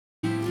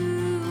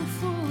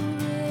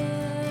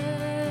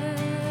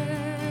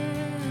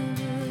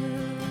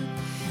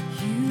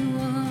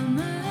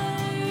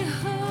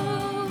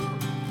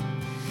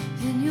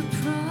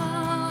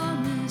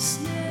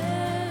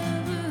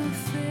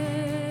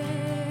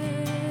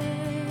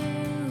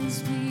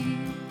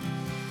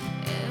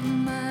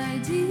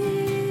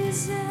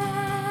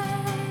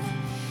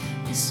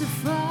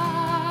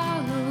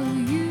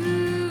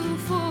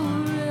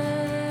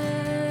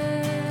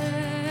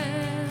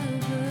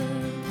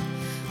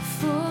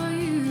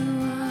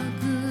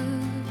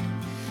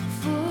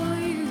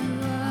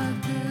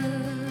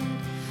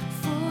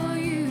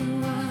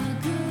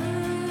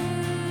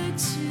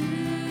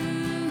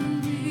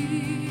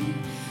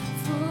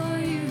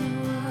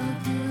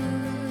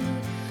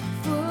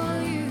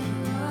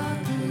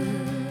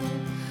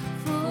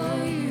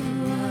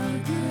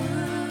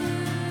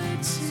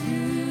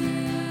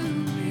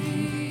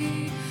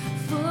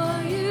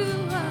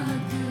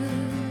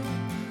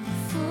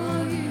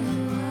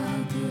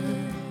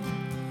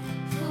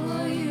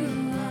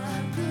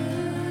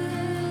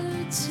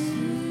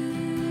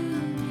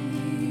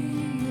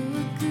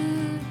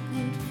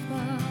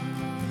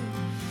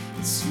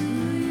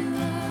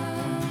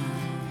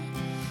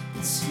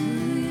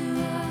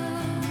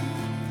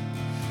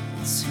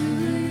It's who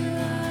you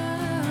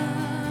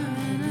are,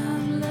 and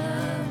I'm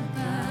loved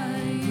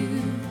by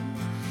you.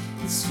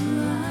 It's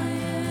who I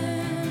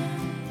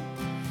am.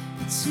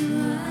 It's who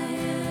I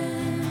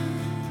am.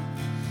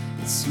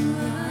 It's who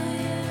I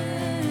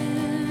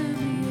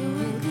am.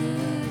 You're a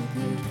good,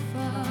 good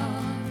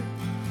Father.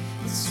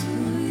 It's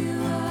who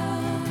you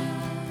are.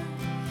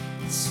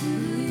 It's who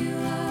you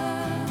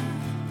are.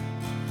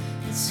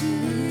 It's who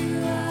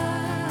you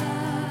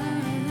are,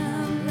 and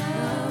I'm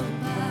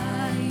loved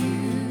by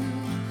you.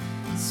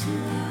 It's who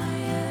I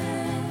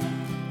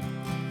am.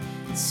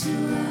 It's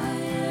who I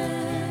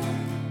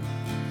am.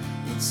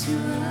 It's who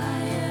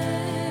I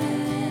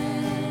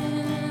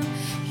am.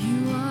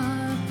 You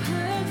are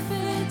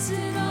perfect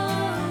in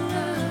all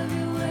of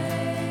your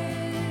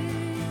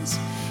ways.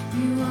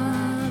 You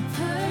are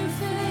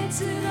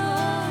perfect in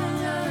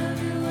all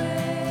of your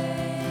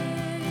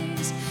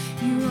ways.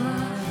 You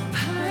are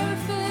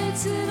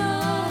perfect in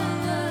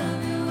all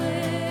of your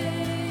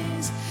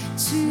ways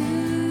to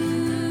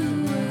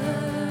us.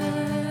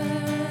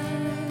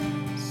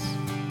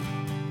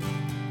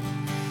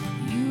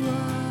 You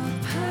are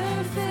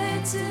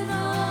perfect in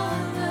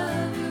all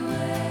of your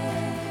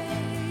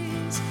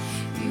ways.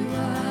 You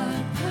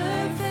are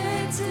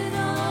perfect in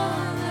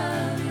all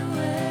of your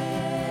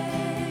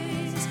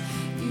ways.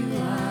 You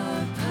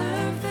are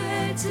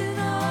perfect in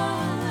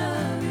all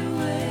of your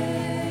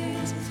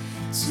ways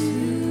to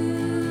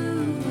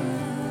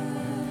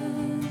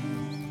us.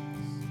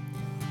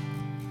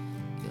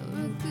 You're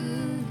a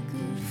good,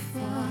 good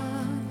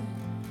Father.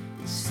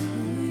 It's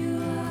who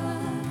you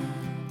are.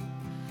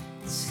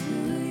 It's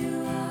who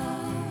you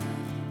are.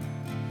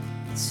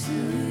 It's who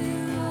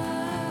you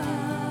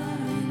are,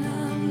 and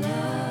I'm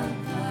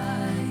loved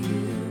by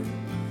you.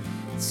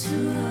 It's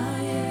who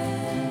I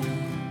am.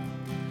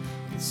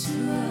 It's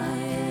who I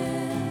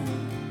am.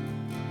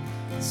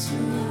 It's who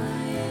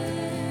I am.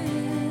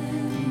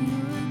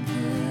 You're a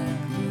good,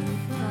 good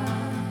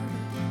Father.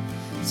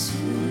 It's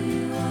who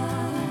you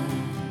are.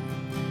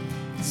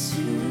 It's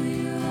who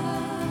you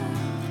are.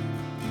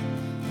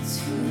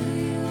 It's who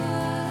you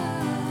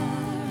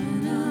are,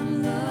 and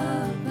I'm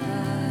loved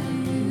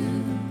by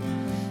you.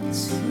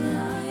 It's who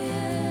I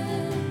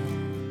am.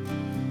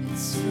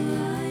 It's who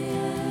I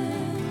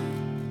am.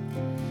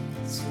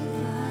 It's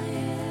who I am.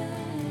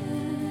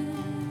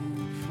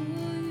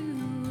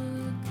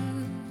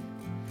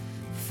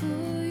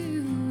 For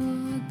you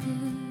are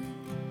good.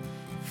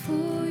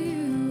 For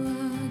you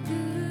are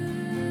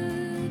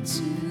good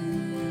to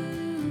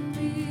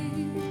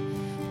me.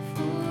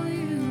 For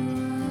you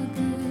are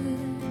good.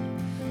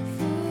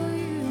 For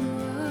you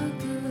are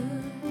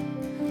good.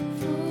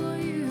 For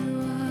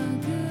you are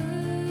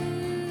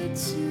good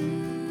to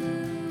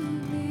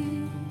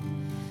me.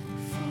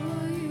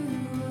 For you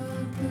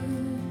are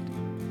good.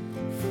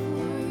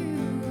 For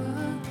you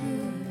are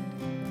good.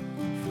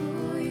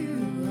 For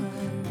you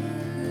are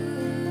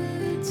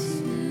good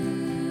to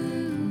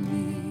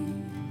me.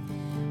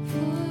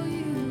 For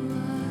you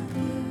are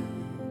good.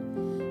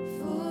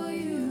 For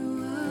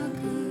you are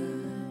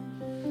good.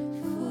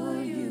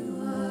 For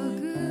you are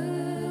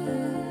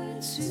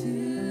good to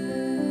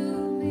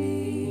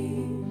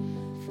me.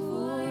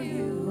 For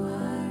you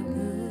are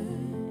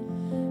good.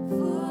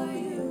 For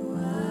you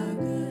are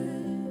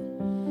good.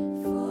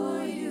 For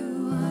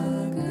you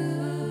are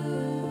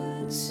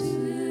good to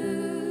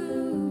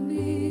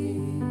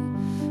me.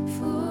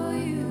 For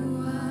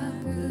you are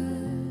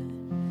good.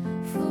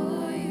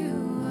 For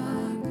you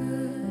are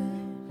good.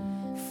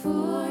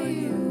 For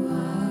you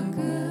are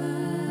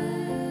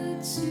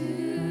good to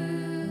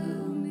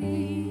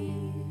me.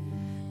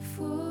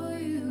 For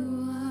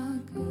you are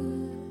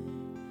good.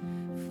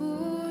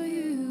 For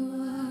you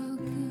are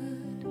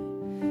good.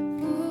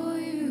 For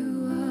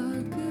you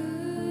are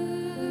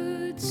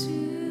good to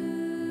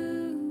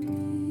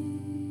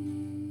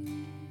me.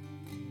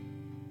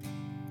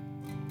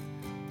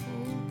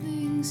 All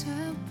things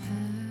have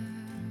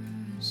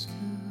passed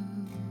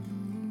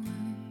away.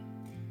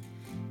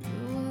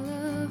 Your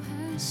love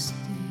has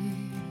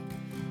stayed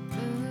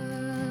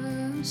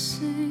the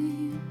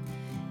same.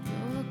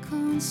 Your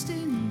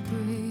constant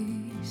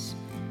grace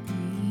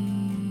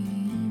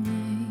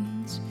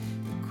remains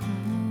the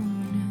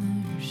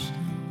cornerstone.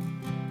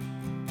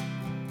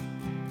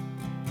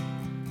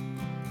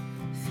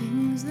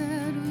 Things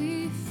that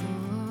we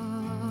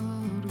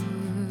thought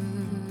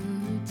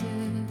were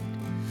dead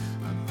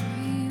are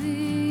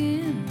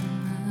breathing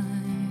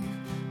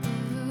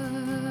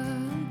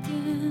life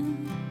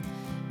again.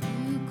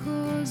 You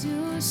cause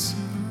your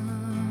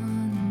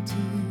sun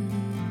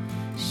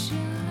to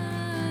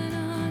shine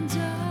on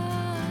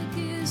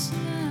darkest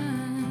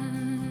night.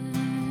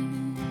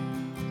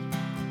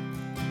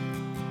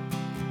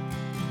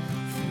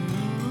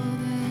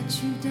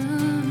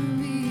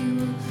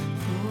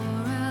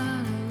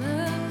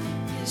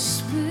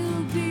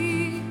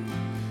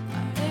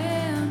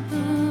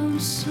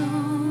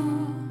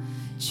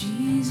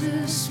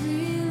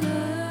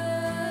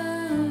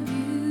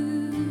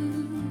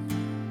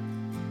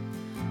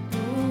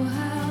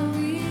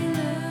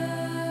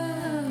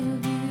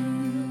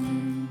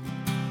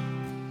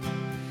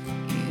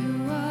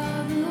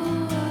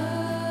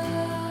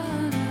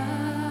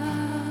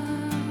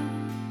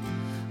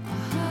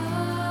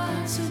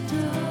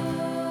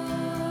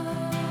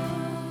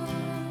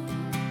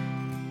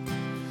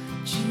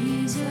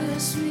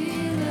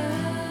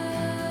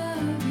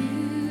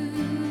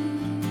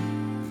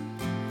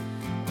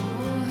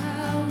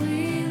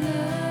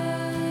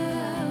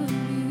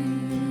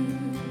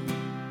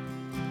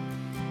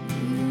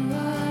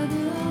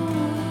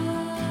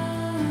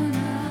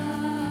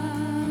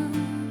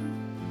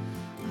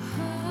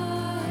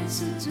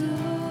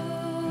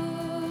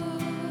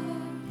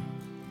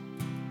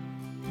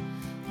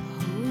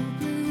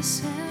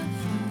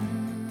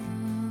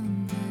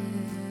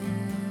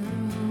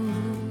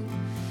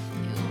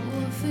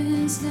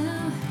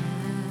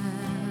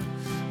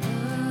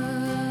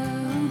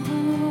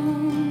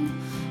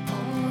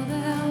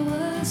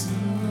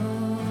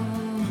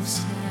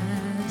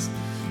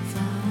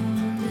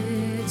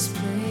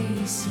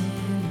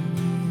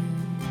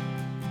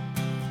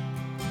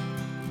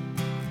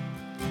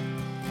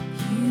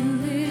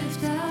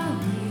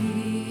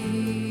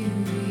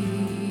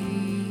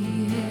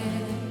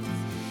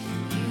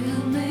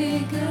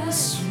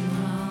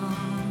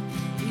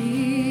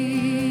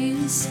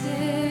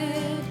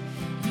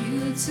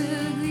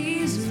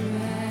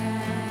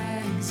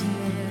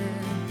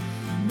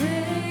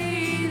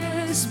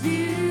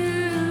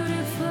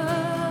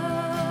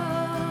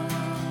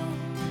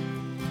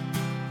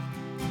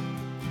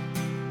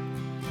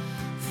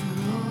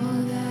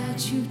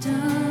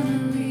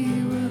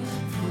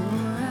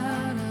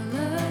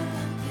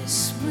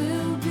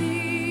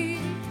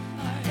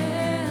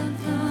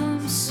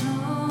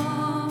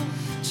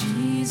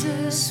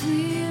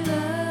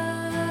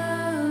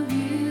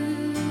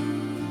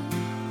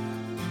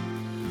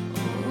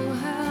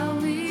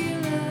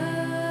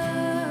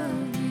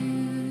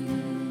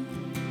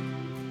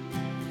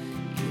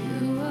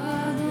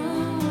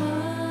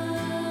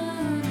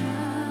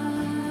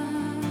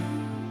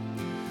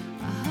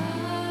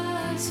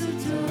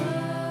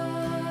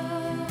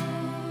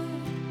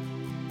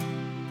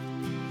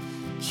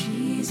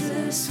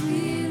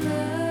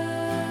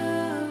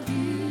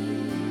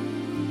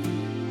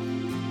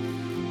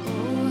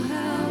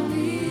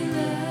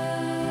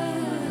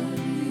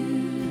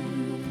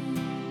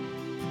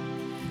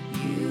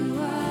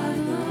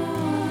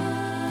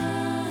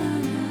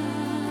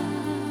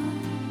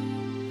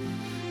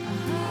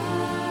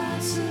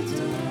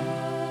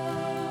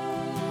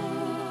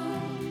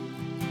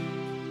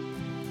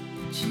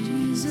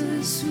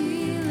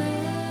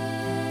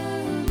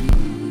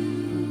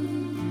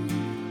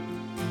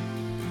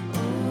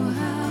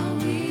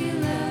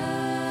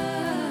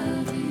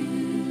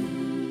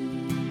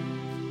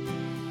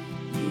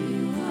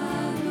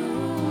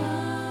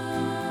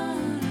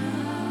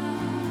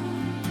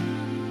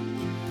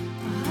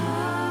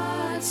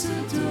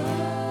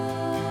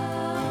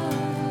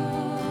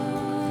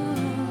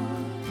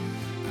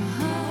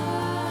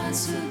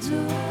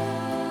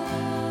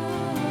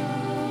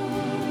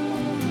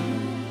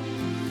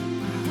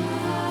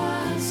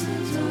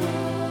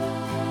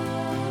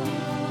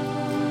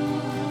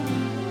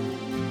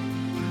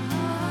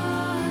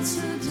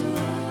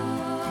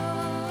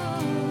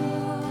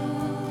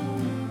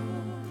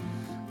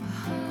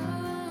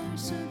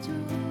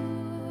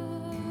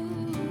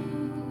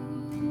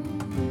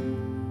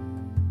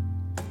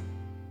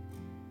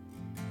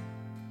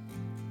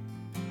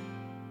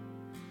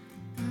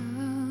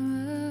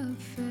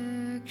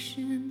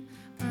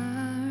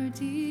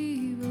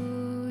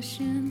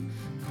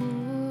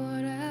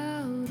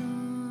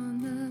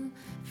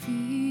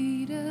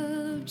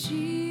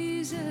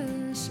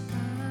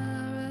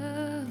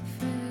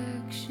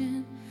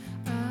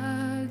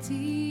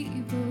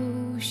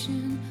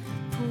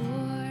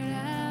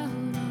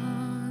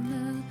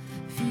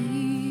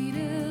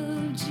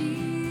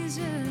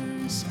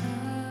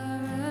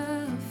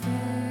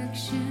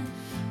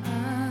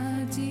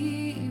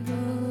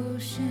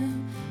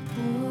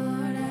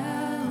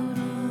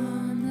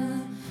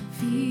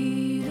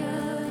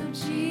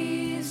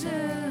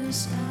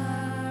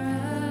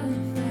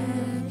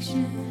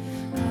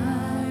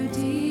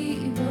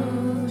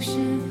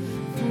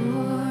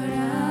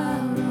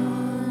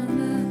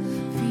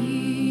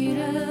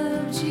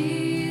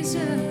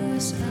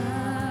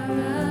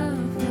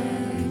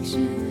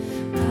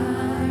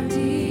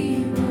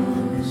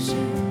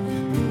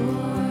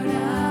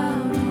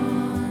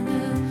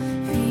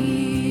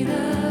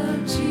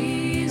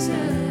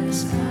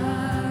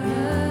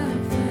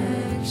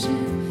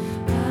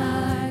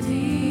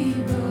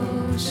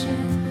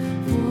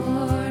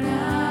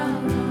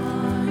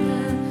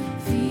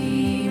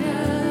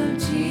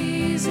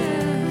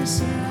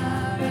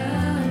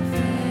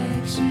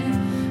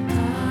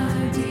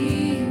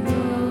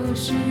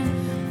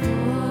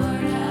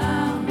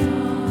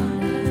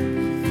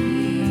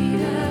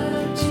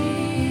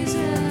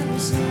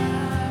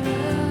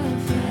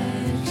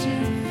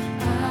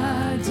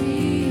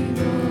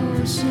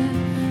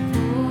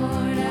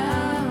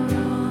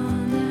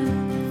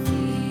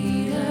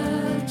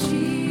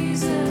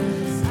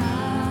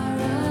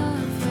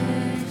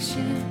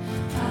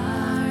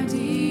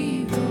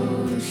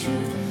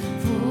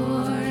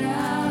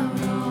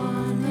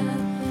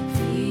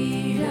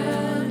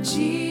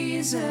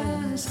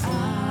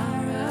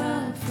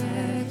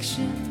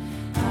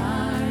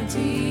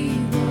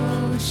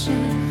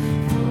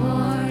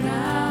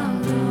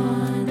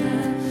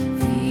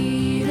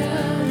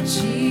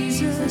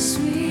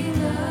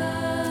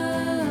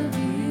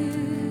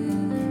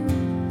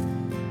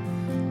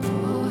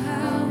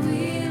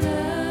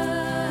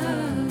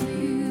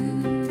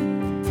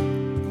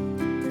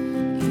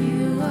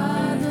 You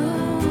are the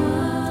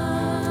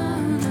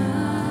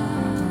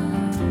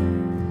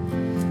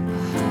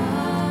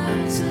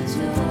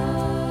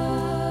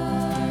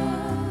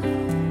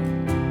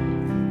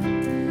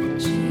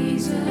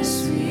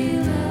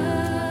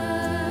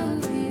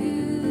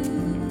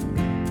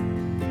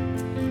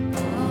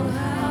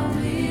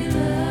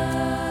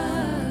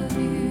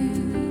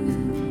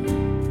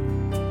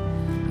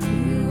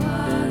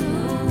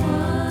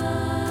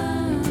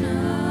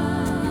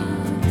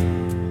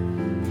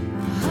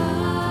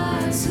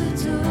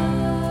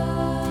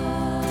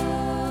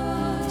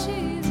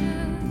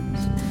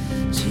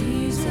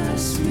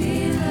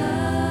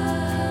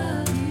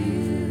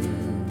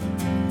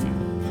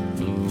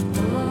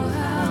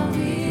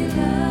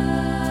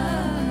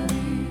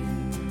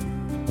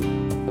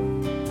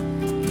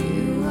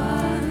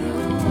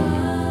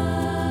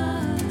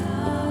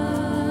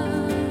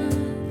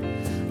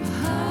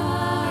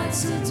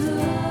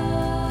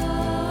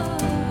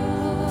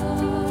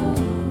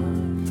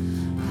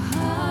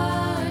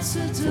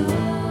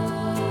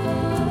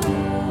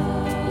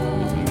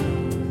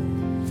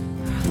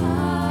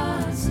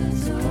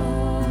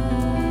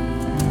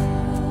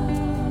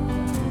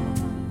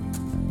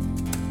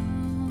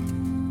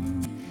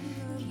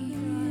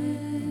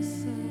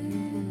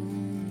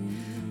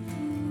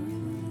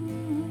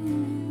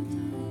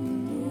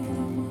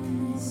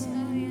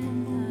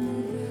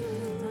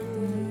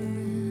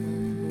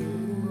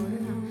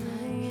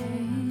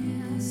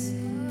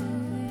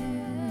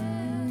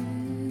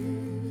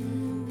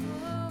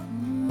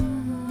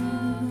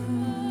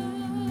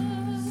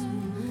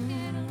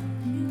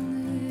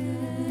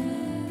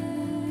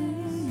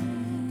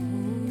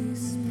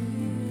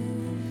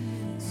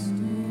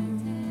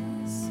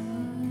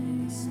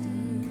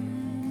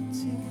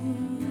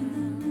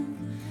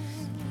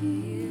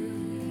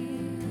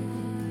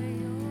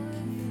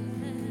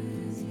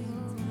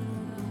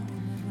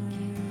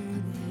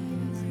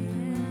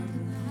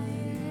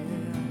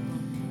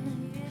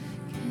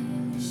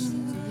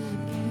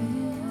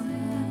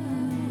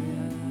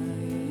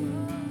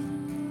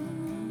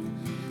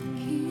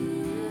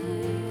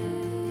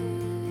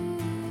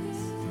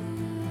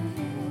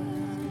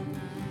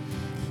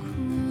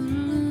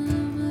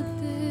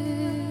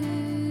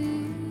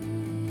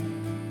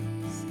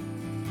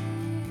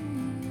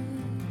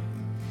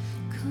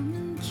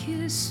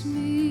kiss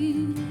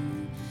me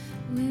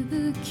with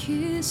the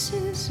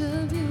kisses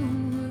of your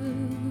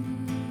word.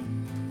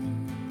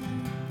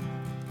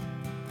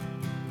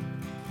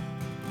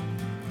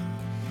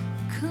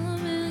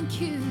 Come and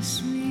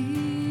kiss me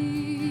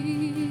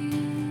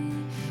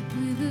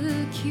with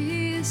the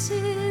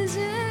kisses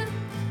of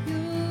your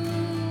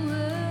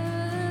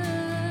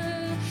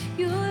word.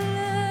 Your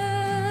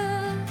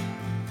love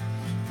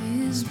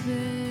is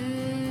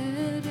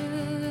better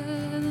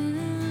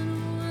than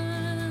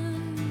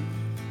wine.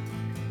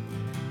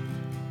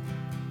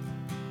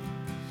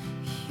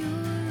 Your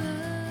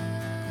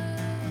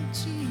love,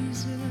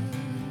 Jesus.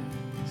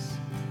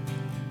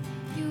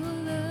 Your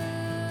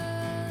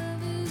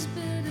love is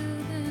better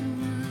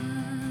than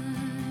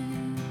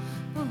wine.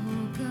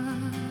 Oh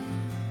God,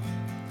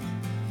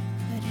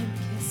 Let him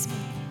kiss me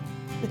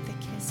with the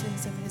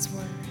kisses of his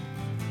word.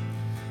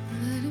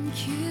 let him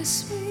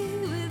kiss me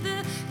with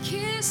the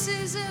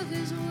kisses of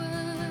his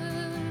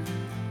word.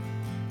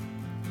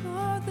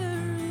 Father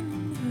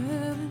in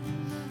heaven,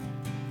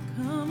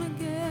 come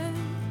again.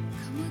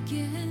 Come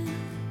again.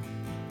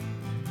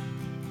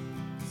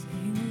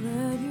 Sing,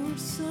 let your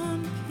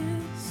son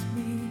kiss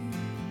me.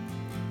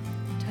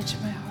 Touch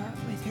my heart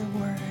with your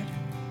word.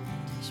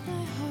 Touch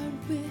my heart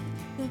with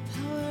the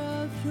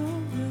power of your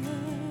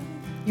word.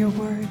 Your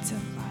words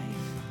of life.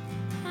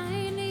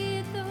 I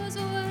need those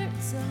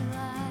words of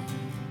life.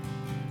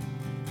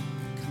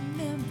 Come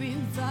and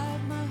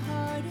revive my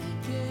heart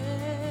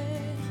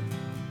again.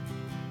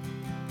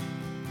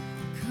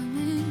 Come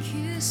and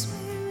kiss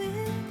me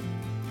with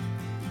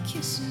the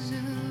kisses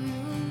of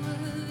your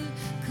word.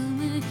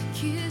 Come and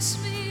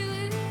kiss me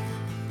with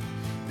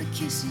the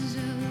kisses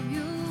of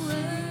your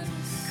word.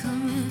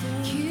 Come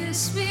and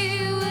kiss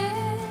me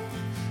with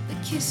the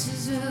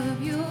kisses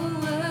of your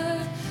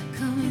word.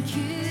 Come and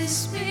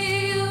kiss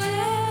me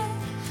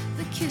with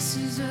the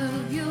kisses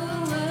of your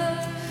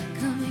word.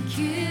 Come and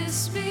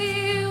kiss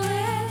me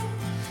with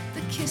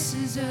the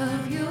kisses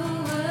of your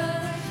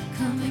word.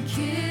 Come and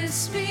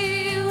kiss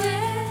me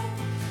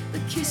with the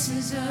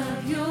kisses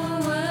of your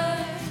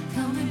word.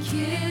 Come and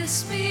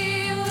kiss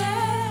me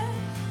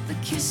with the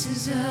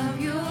kisses of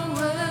your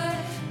word.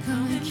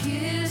 Come and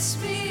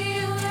kiss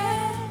me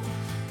with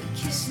the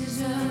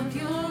kisses of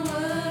your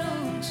word,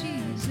 oh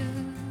Jesus.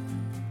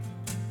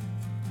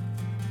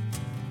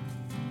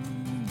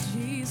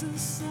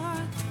 Jesus,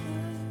 I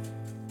thirst.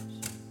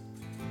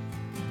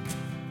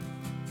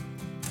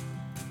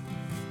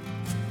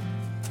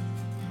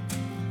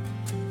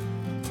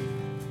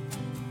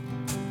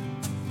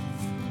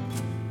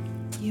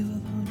 You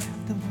alone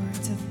have the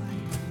words of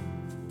life.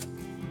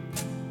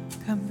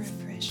 Come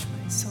refresh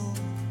my soul.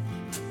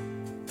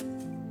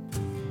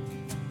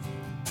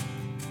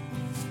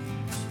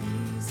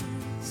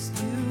 Jesus,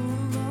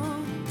 you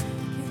alone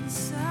can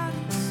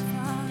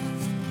satisfy.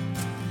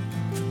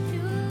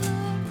 You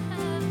alone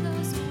have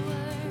those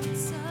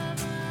words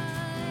of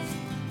life.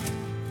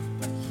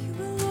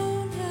 You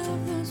alone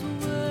have those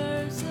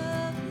words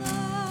of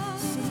life.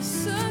 So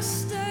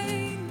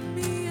sustain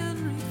me and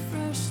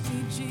refresh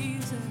me,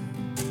 Jesus.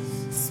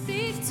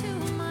 Speak to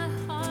my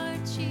heart,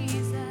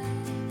 Jesus.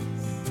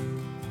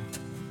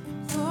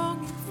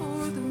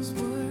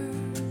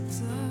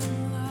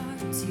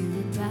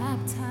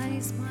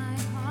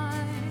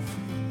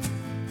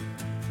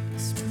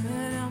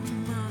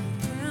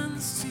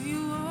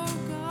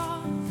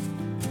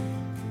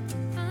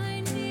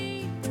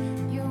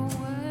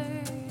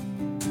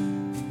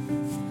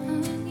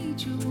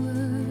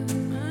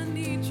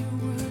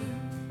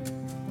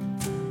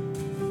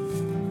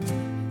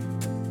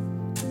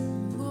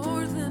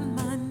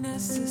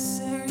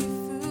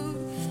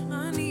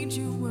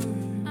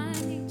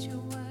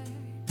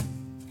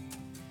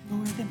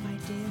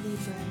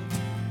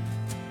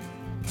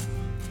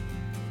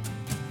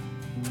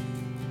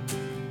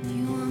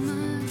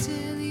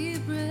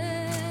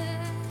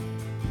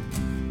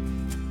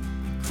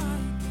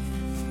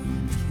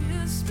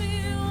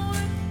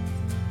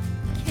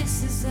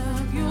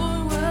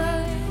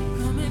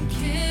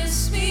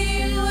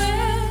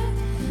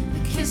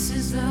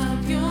 kisses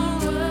of your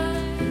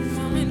word.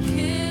 Come and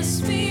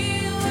kiss me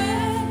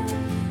with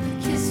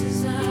the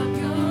kisses of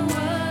your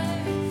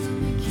word.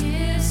 Come and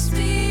kiss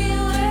me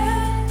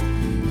with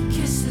The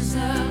kisses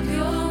of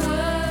your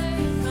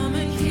word. Come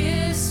and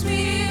kiss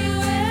me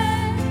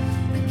with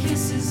the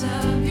kisses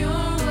of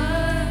your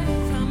word.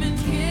 Come and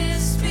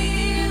kiss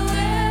me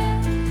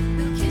with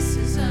the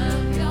kisses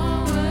of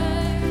your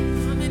word.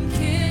 Come and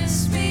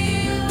kiss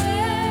me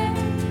with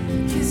The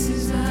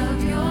kisses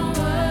of your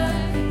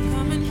word.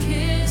 Come and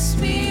kiss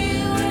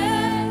me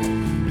with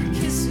The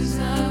kisses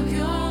of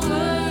your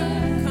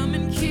word. Come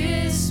and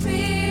kiss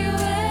me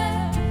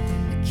with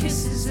The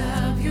kisses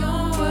of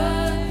your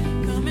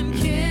word. Come and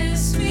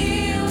kiss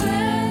me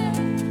with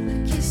The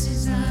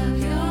kisses of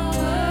your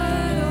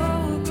word.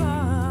 oh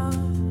God.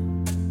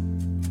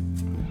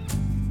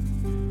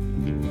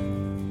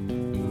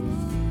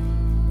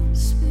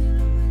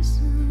 Spirit of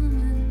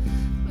wisdom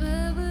and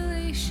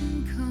revelation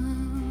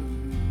come.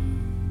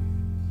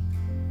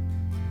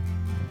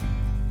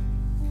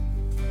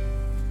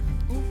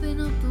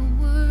 Open up the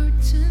word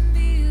to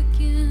me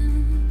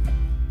again.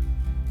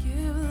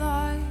 Give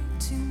light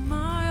to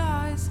my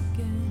eyes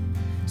again.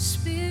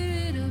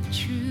 Spirit of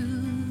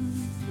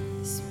truth,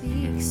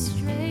 speak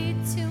straight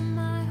to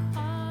my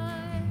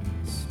heart.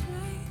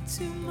 Straight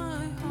to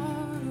my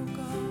heart, oh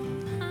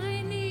God.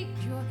 I need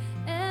your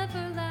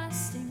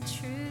everlasting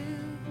truth.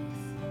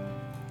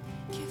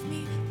 Give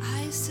me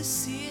eyes to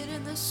see it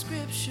in the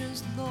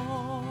scriptures,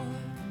 Lord.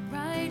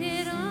 Write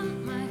it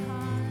on my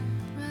heart.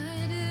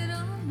 Write it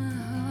on my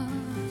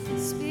heart.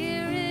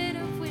 Spirit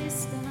of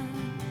wisdom,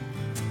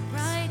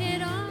 write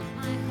it on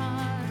my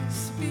heart.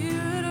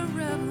 Spirit of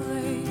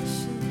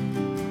revelation,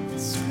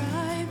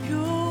 inscribe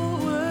your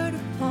word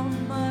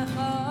upon my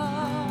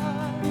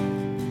heart.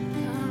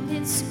 Come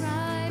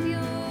inscribe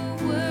your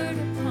word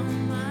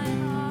upon my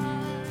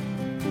heart.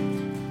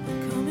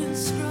 Come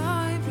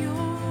inscribe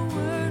your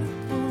word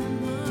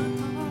upon my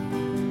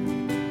heart.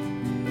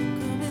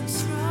 Come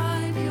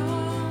inscribe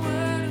your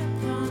word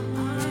upon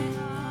my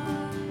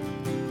heart.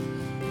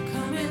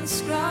 Come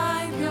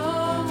inscribe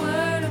your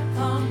word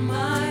upon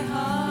my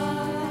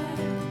heart.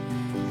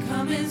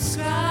 Come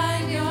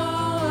inscribe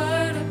your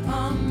word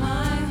upon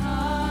my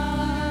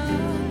heart.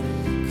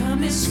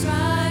 Come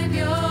inscribe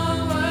your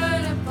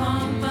word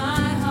upon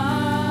my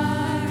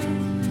heart.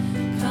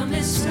 Come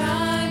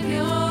inscribe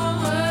your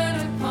word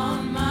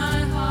upon my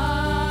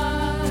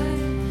heart.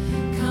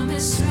 Come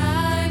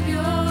inscribe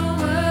your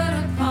word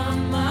upon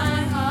my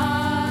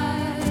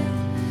heart.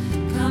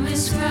 Come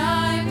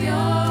inscribe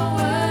your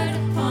word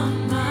upon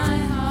my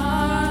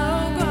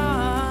heart, oh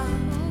God.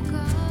 Oh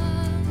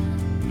God,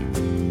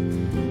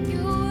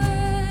 your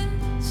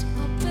words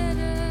are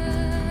better.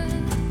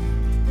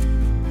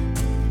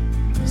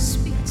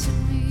 Speak to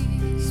me.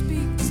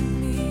 Speak to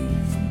me.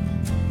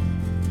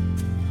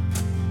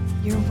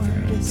 Your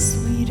word is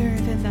sweeter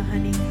than the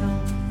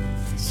honeycomb.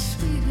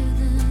 Sweeter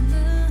than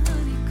the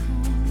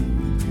honeycomb.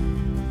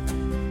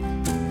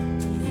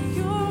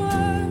 Your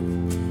word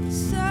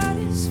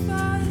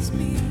satisfies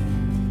me.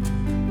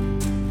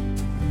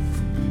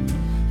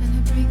 And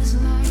it brings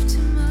life to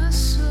my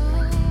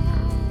soul.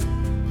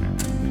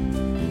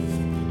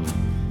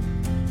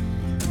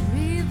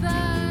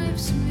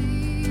 Revives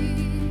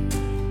me.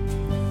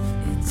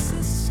 It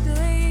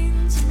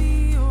sustains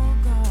me, oh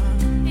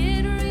God.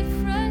 It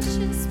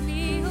refreshes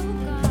me, oh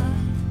God.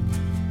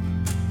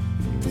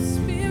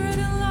 Spirit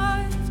and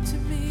life to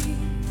me.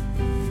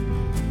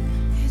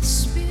 It's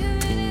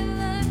spirit and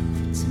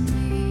life to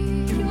me.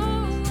 Your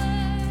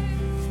word.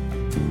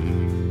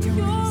 Your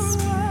Your word is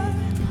sweeter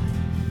than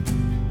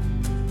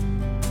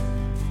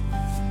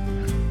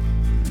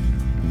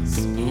life.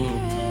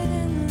 Spirit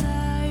and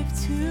life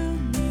to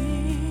me.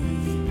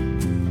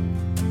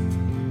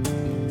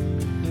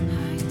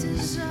 I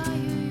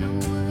desire your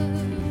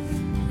word.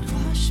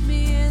 Wash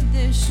me in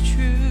this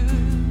truth.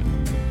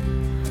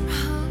 I'm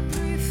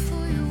hungry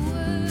for your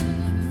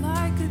word.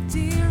 Like a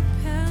deer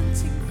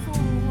panting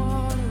for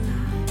water.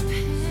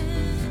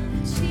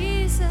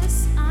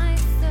 Jesus, I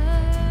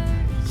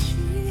thirst.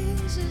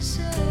 Jesus,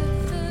 I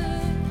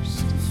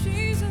thirst.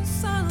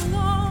 Jesus, I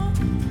long.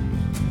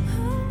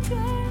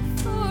 Hunger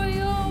for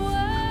your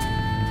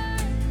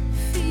word.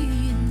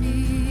 Feed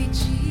me,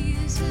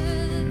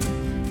 Jesus.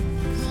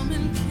 Come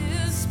and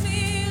kiss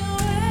me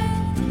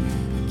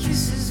with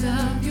kisses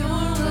of your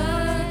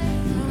word.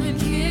 Come and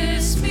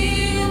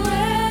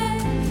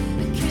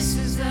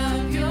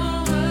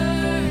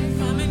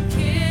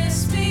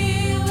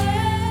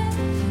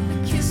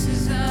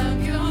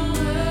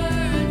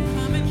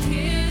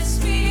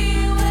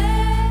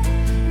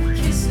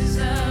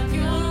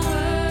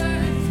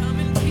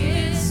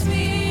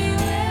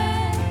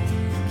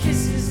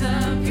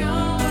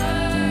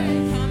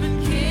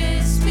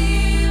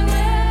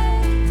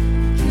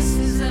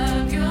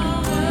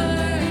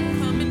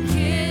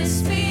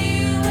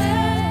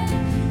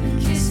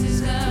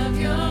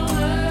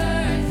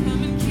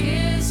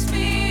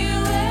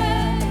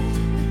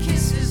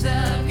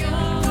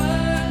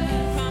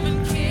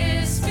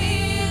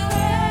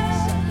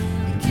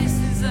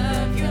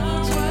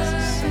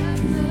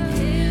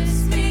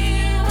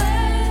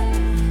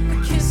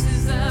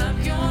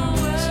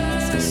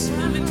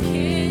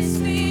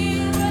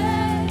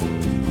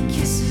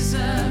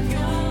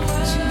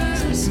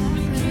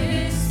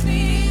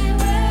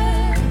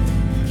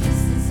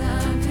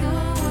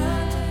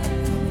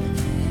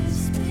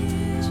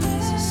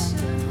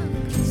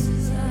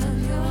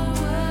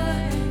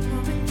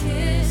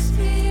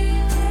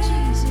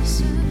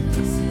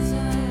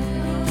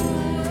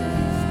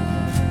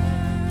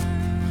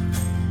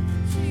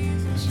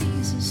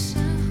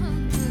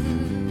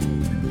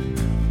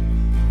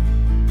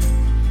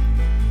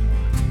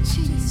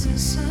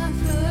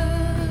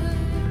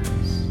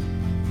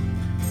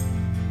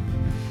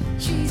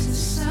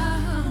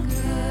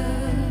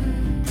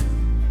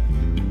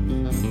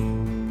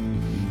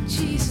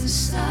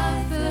Jesus,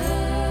 I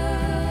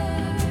thirst.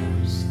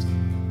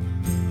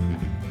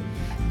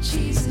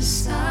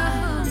 Jesus, I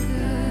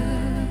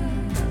hunger.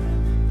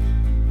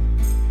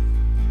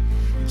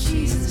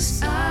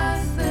 Jesus, I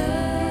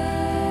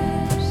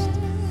thirst.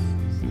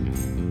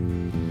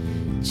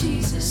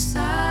 Jesus,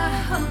 I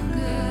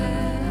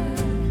hunger.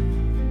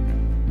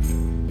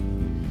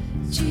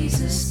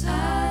 Jesus,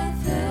 I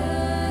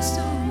thirst.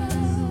 Oh,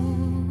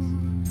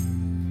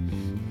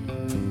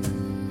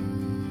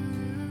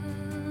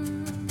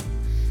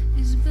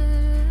 is better.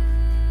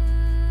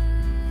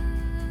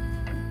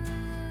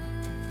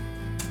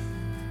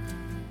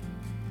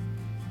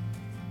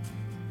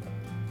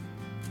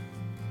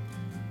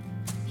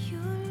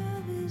 Your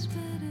love is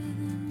better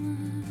than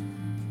mine.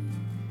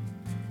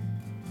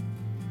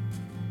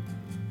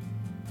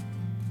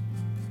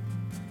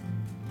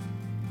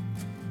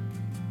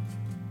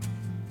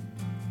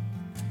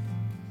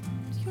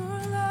 Your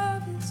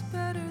love is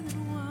better than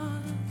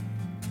wine.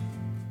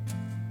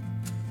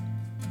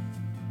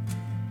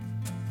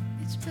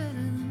 It's better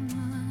than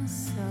wine.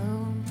 So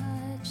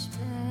much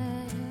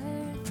better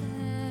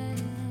than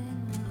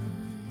wine.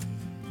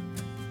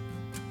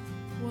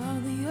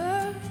 While the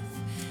earth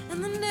and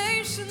the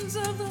nations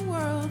of the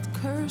world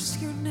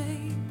curse your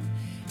name,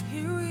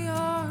 here we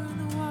are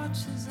in the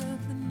watches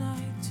of the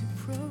night to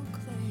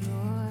proclaim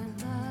your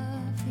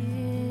love.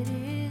 It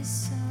is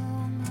so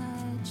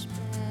much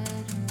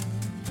better.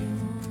 Your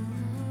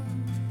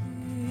love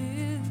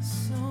is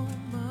so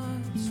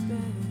much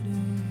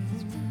better.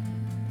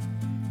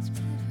 It's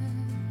better.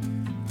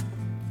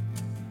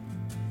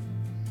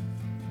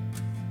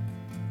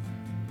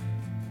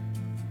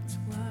 That's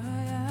why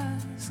I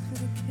ask for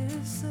the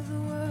kiss of the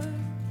word.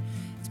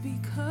 It's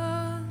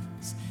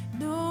because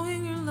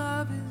knowing your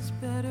love is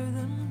better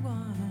than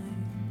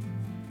wine.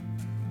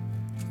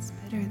 It's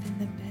better than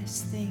the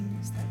best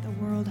things that the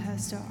world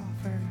has to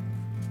offer.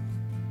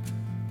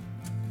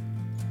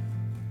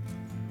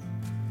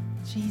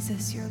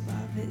 Jesus, your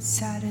love, it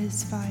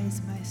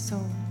satisfies my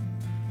soul.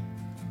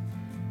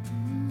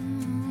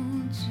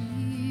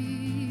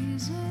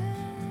 Jesus,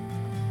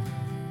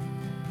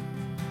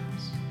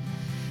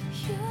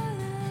 your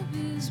love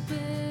is better.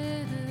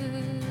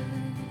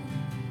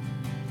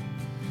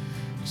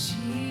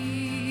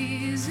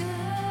 Jesus,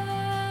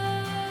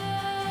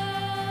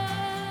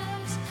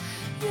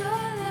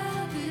 your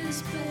love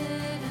is better.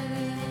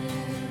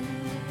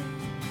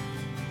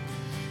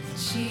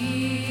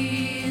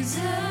 Jesus,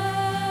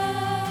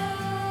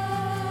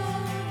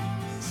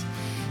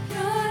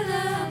 your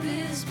love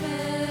is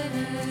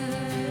better.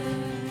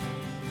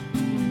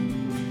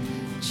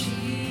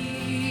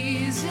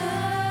 Jesus,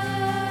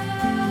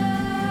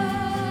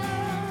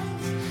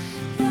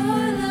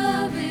 your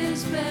love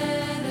is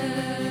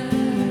better.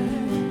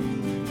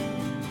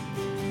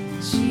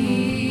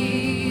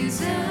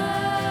 Jesus,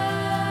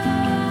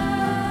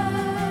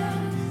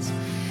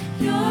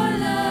 your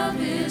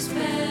love is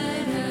better.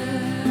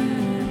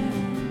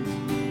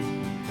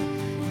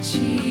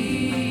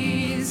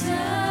 Jesus,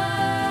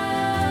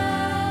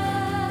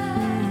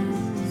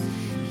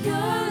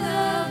 your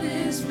love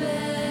is better.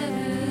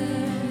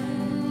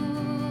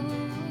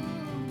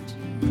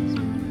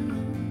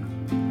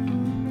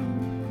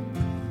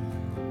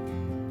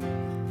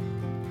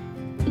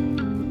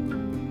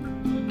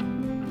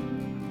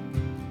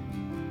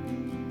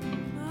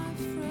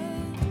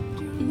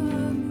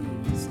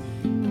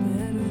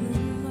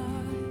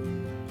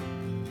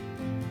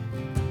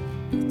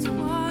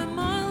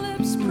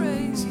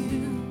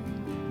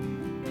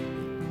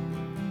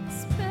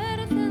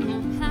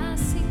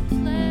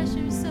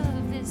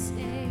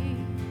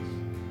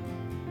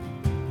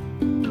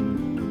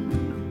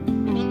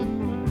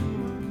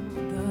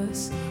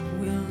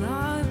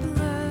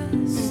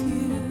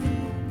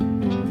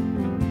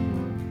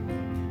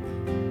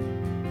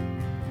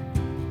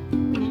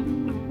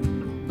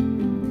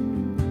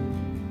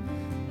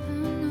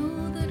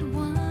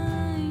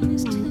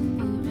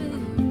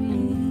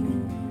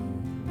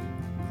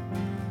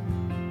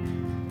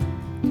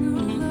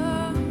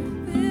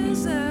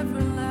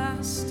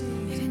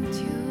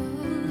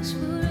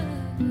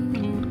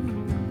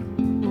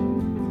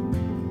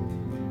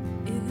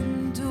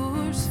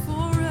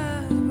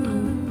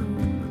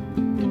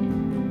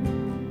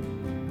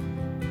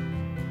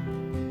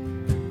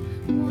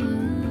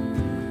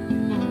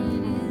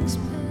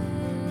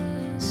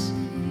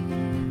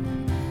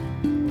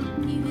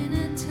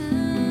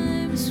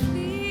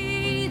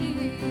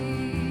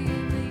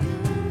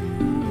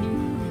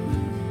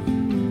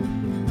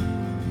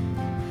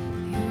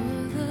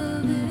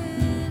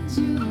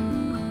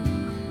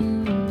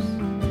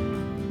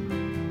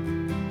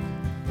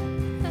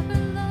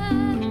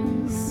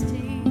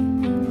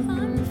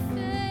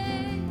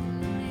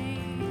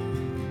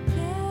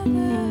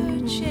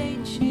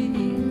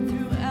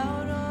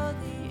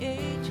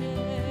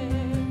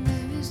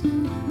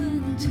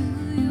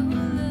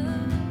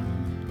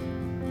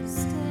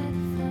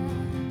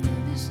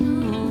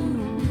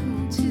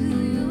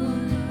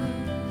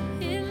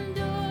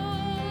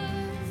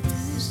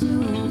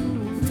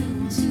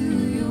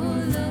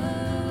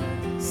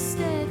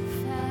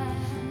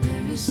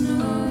 is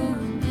no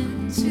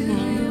end to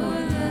your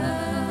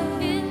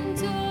love.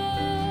 Endure.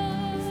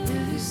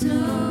 There is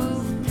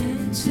no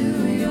end to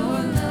your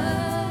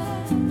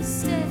love.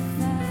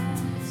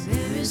 Steadfast.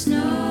 There is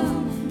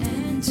no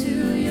end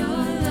to your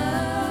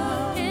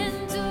love.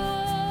 Endure.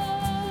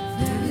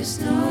 There is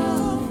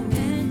no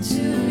end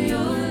to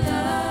your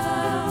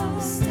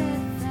love.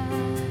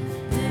 Steadfast.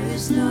 There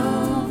is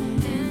no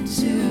end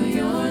to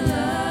your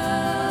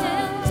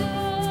love.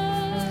 Endure.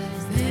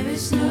 There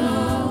is no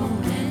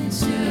end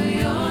to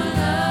your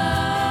love.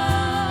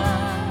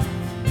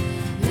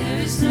 There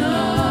is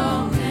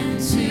no end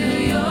to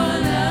your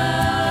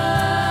love.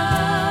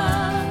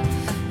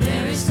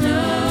 There is no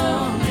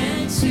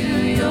end to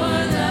your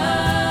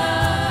love.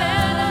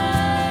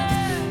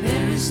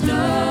 There is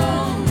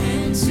no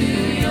end to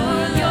your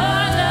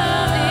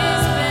love.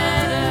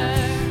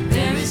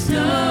 There is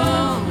no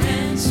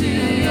end to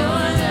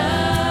your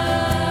love.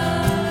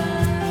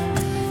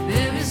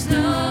 There is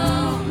no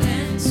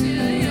end to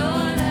your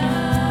love.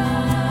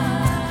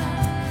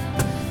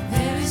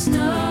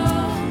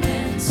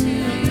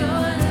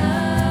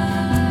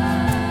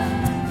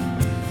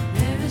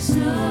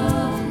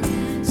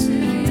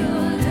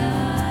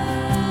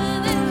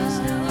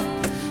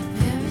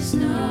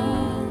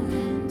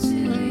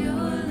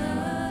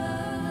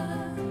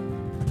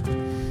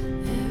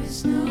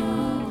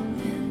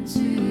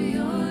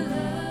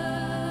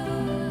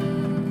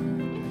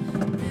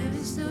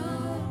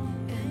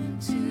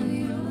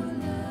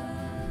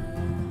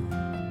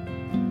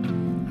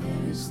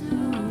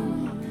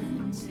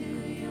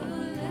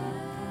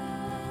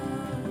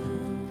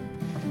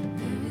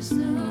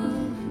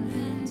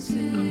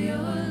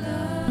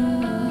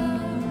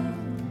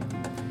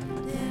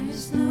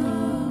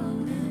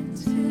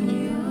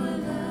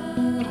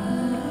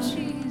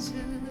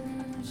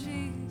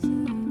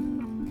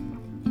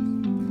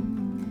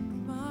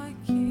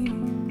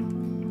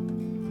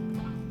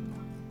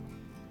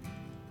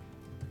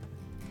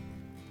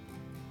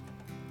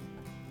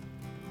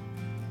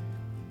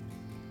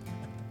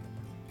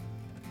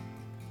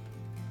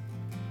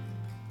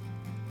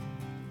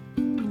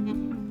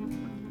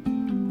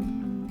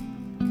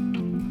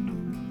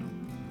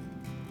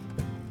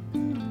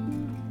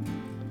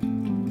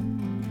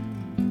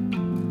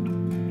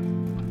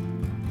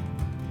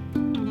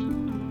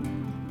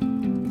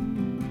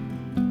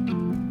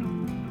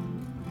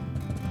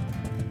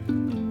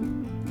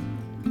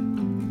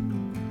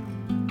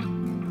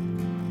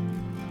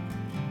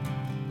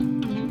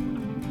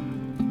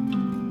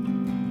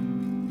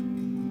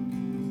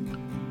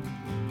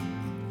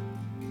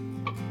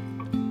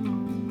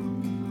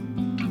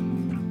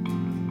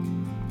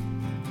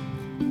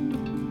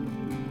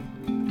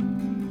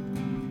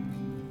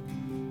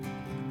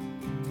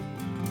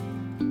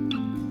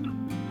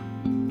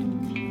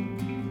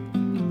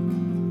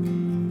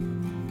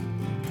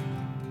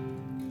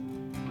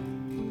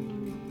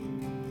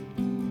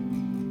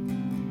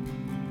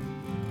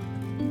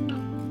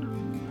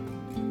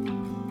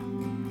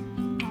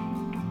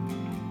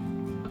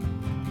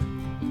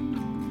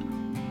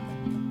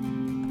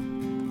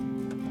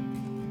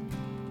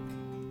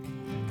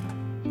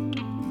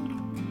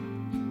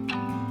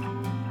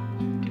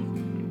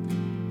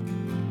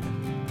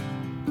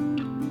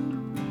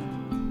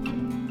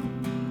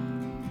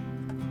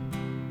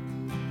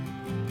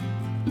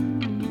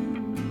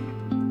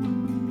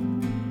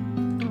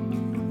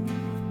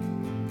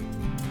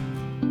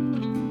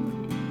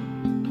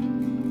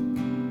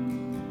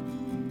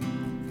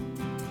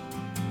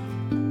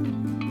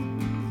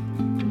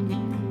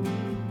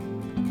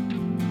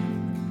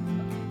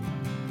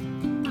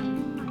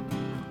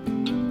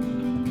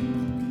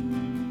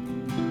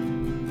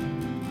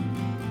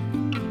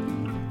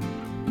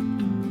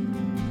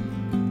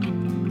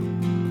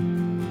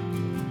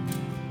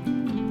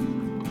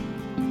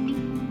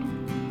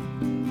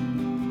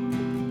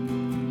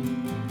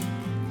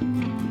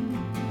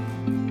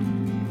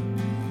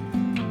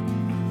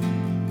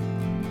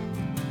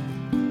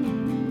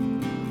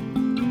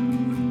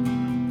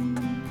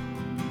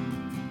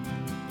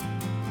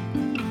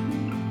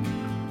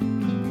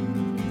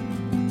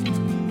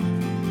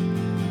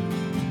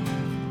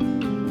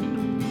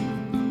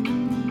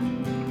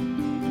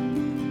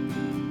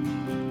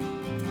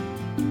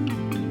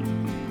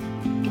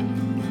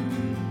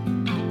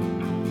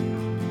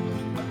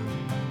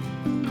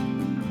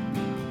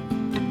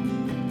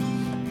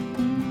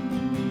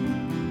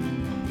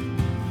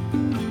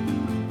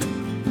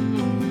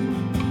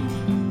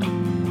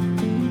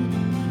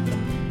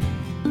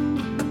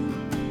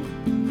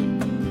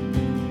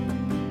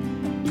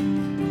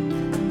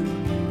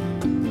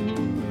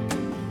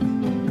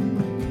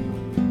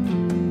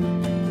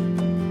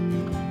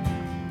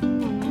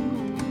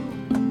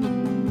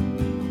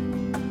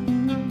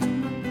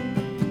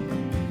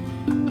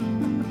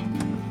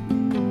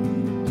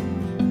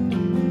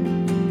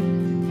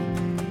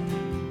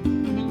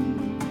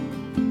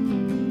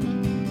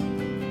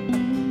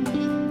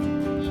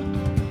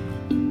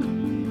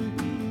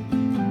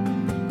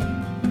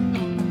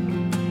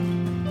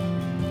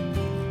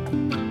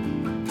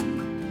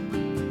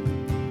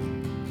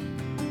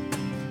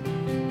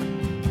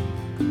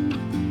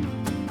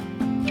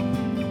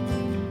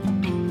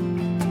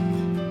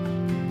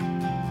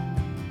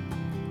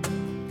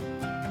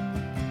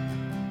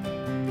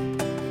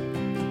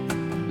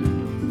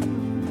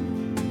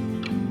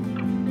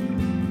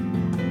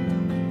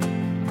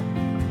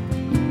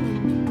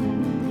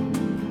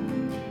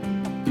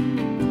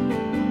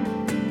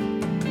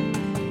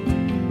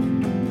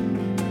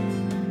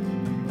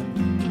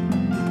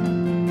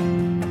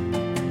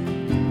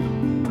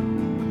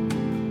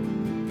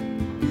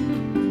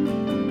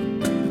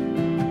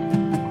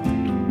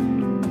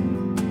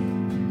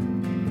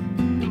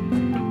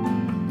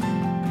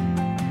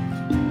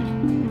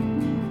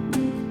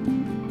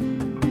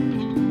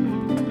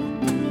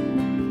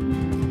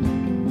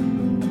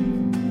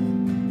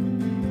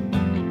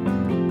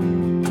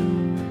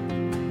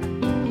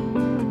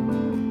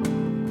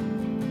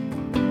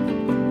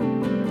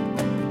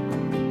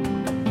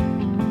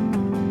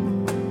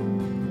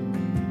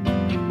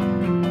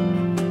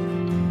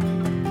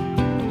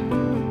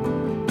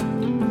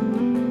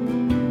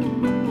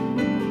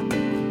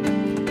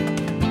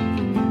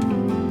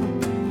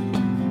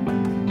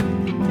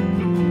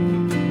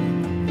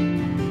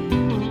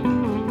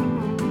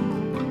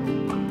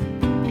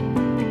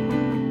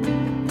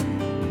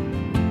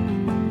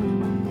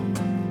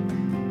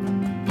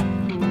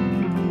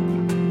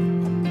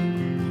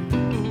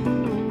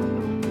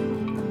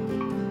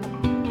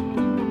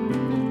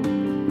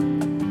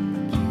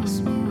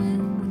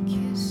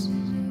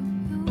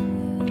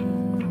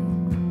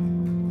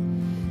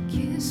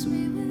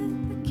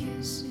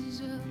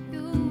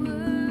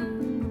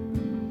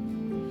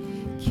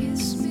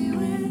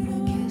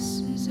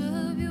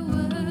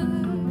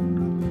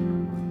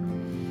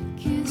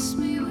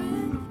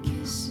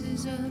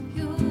 of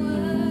your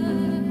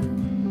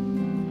word.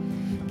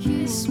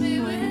 Kiss me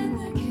with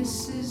the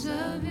kisses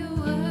of your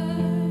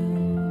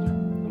word.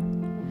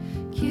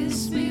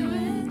 Kiss me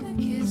with the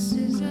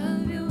kisses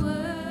of your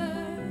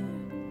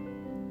word.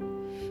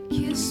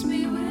 Kiss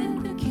me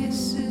with the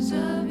kisses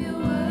of your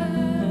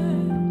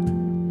word.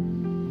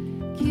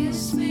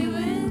 Kiss me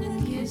with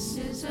the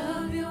kisses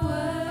of your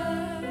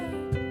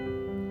word.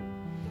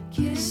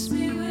 Kiss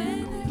me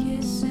with the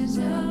kisses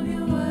of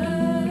your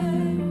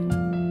word.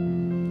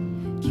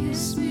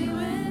 Kiss me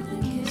with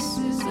the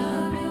kisses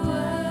of your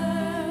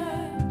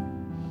word.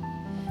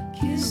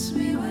 Kiss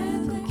me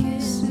with the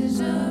kisses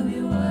of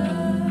your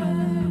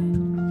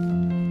word.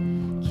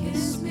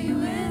 Kiss me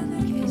with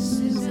the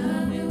kisses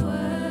of your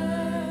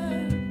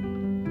word.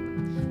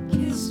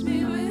 Kiss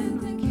me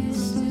with the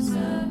kisses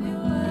of your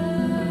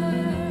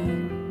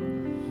word.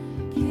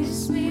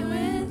 Kiss me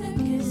with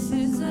the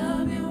kisses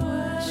of your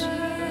word.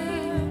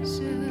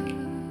 Jesus.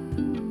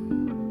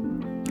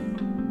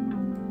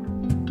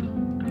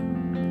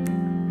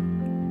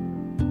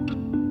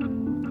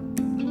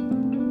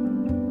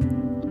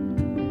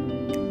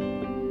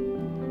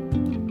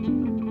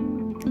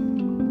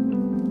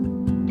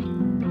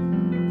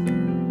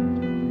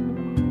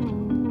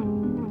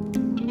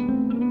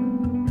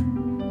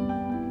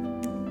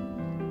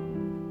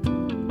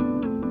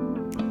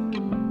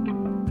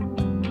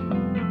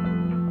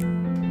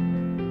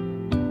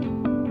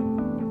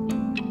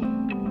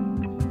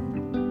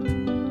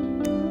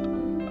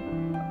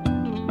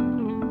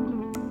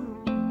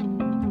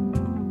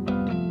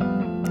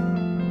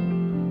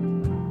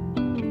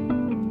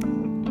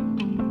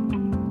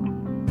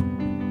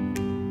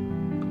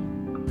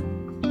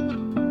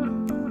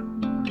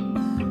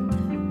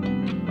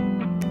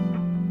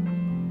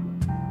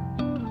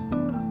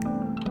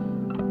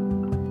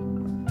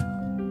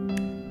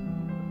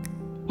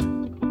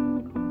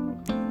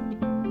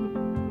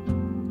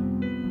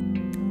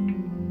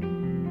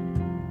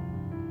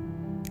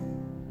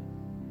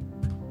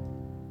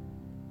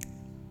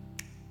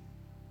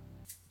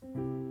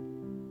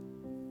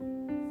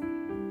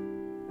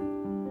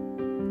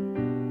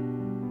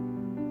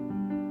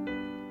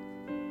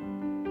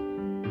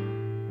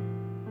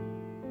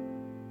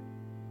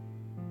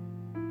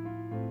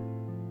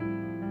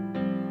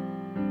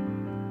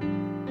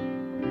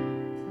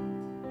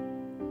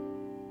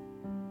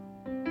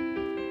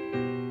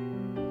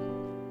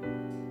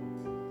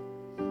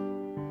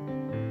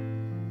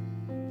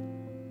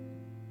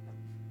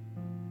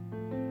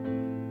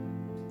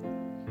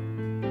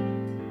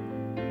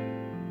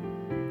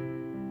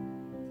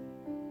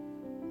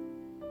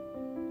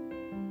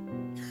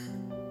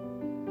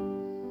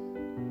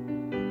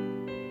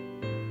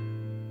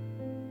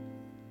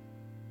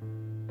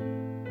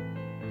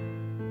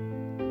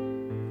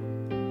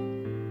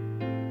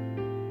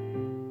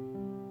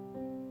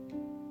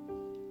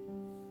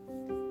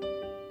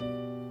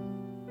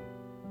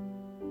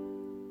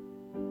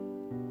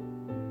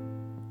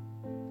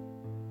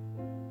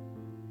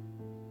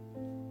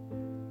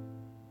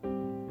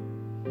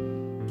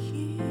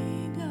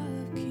 King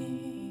of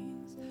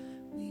kings,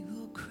 we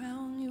will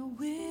crown you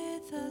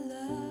with our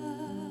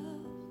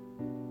love.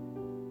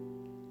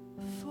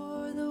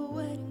 For the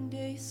wedding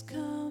day's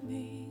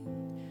coming,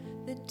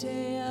 the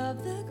day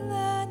of the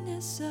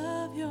gladness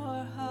of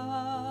your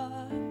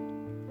heart.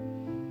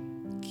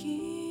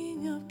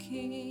 King of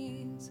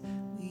kings,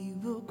 we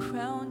will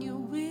crown you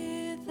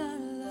with our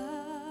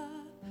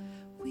love.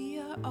 We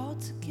are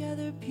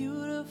altogether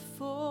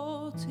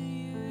beautiful to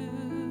you.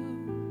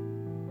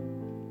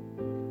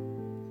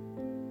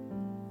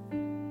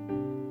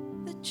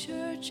 The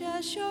church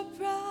as your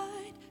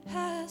bride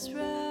has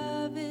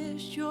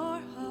ravished your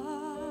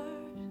heart.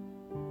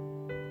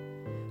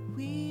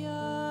 We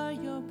are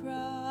your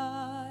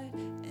bride,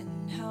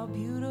 and how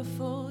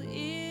beautiful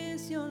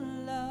is your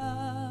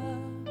love.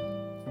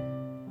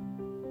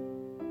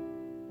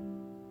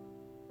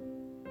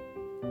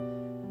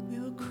 We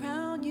will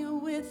crown you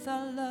with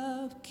our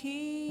love,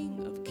 King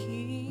of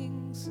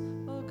kings,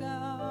 oh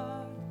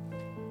God.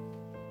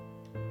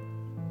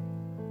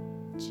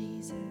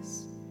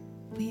 Jesus,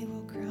 we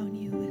will crown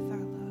you with our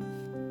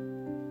love.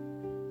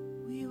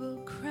 We will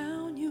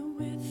crown you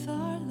with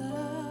our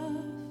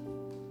love.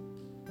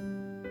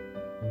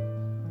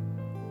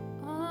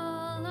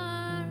 All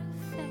our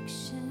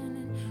affection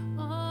and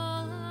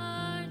all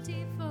our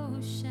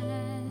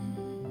devotion.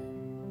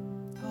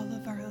 All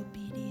of our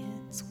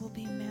obedience will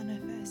be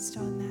manifest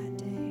on that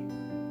day.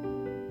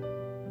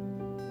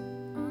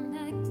 On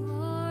that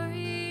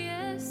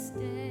glorious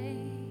day.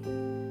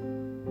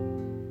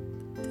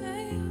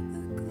 Day of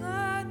the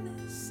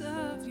gladness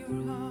of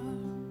your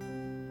heart.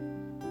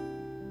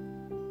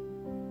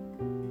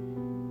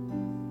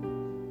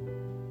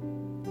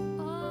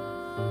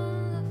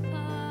 All of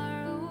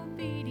our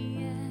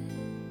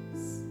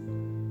obedience.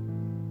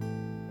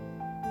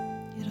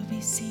 It'll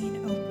be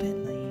seen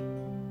openly.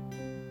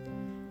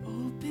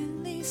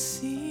 Openly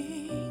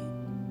seen,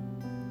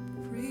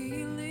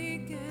 freely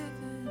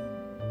given,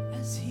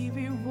 as he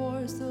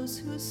rewards those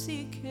who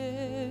seek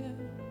him.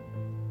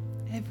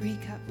 Every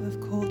cup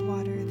of cold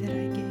water that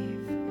I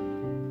gave,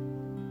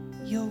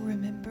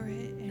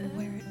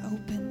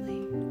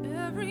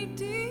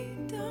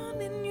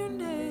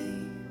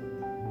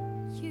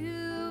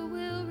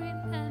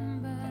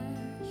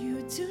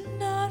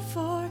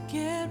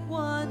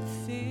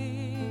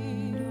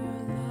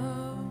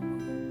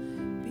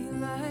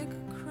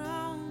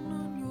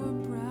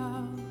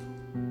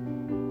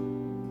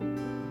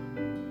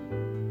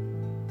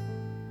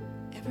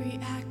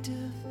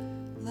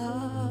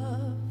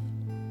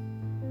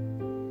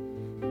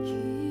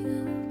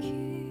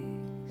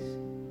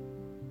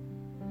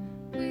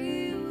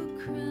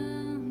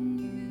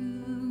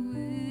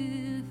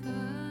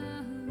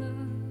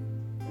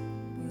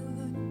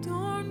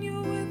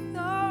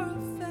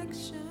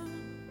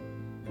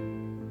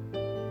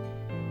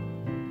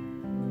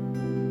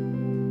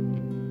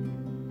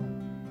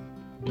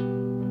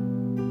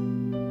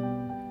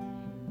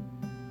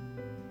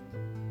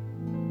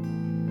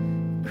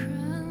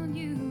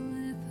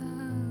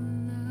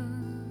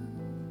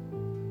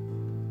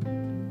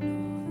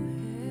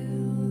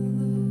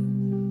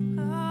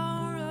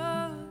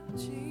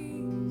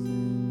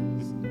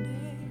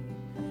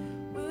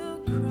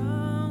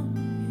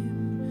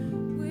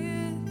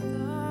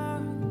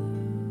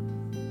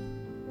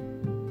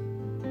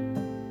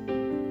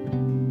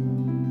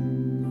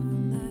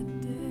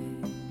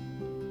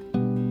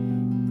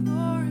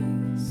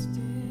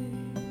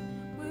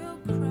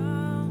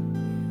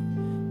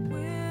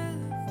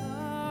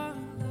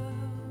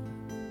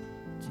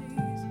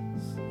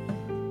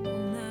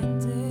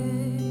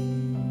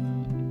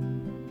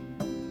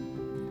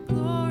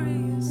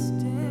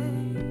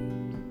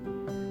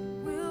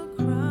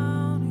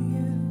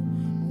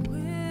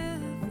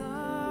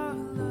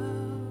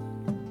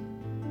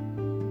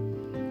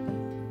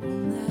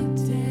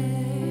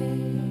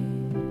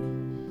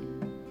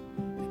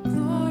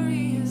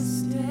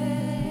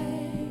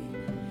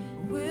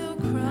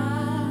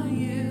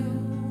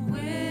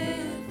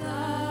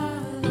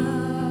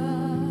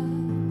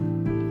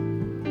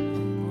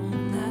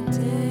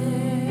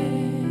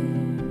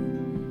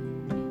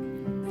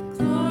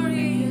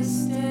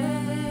 glorious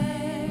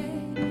day,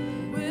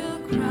 we'll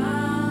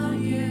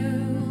crown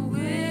you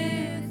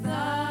with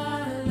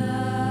our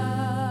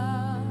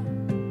love.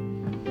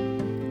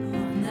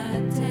 On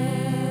that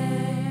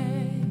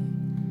day,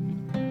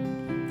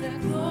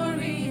 that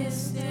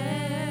glorious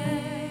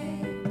day,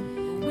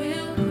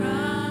 we'll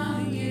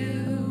crown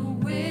you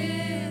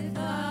with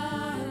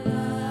our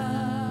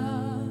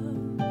love.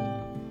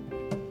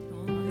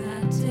 On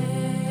that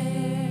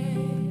day,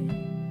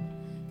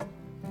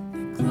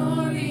 the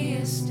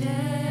glorious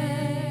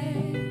day,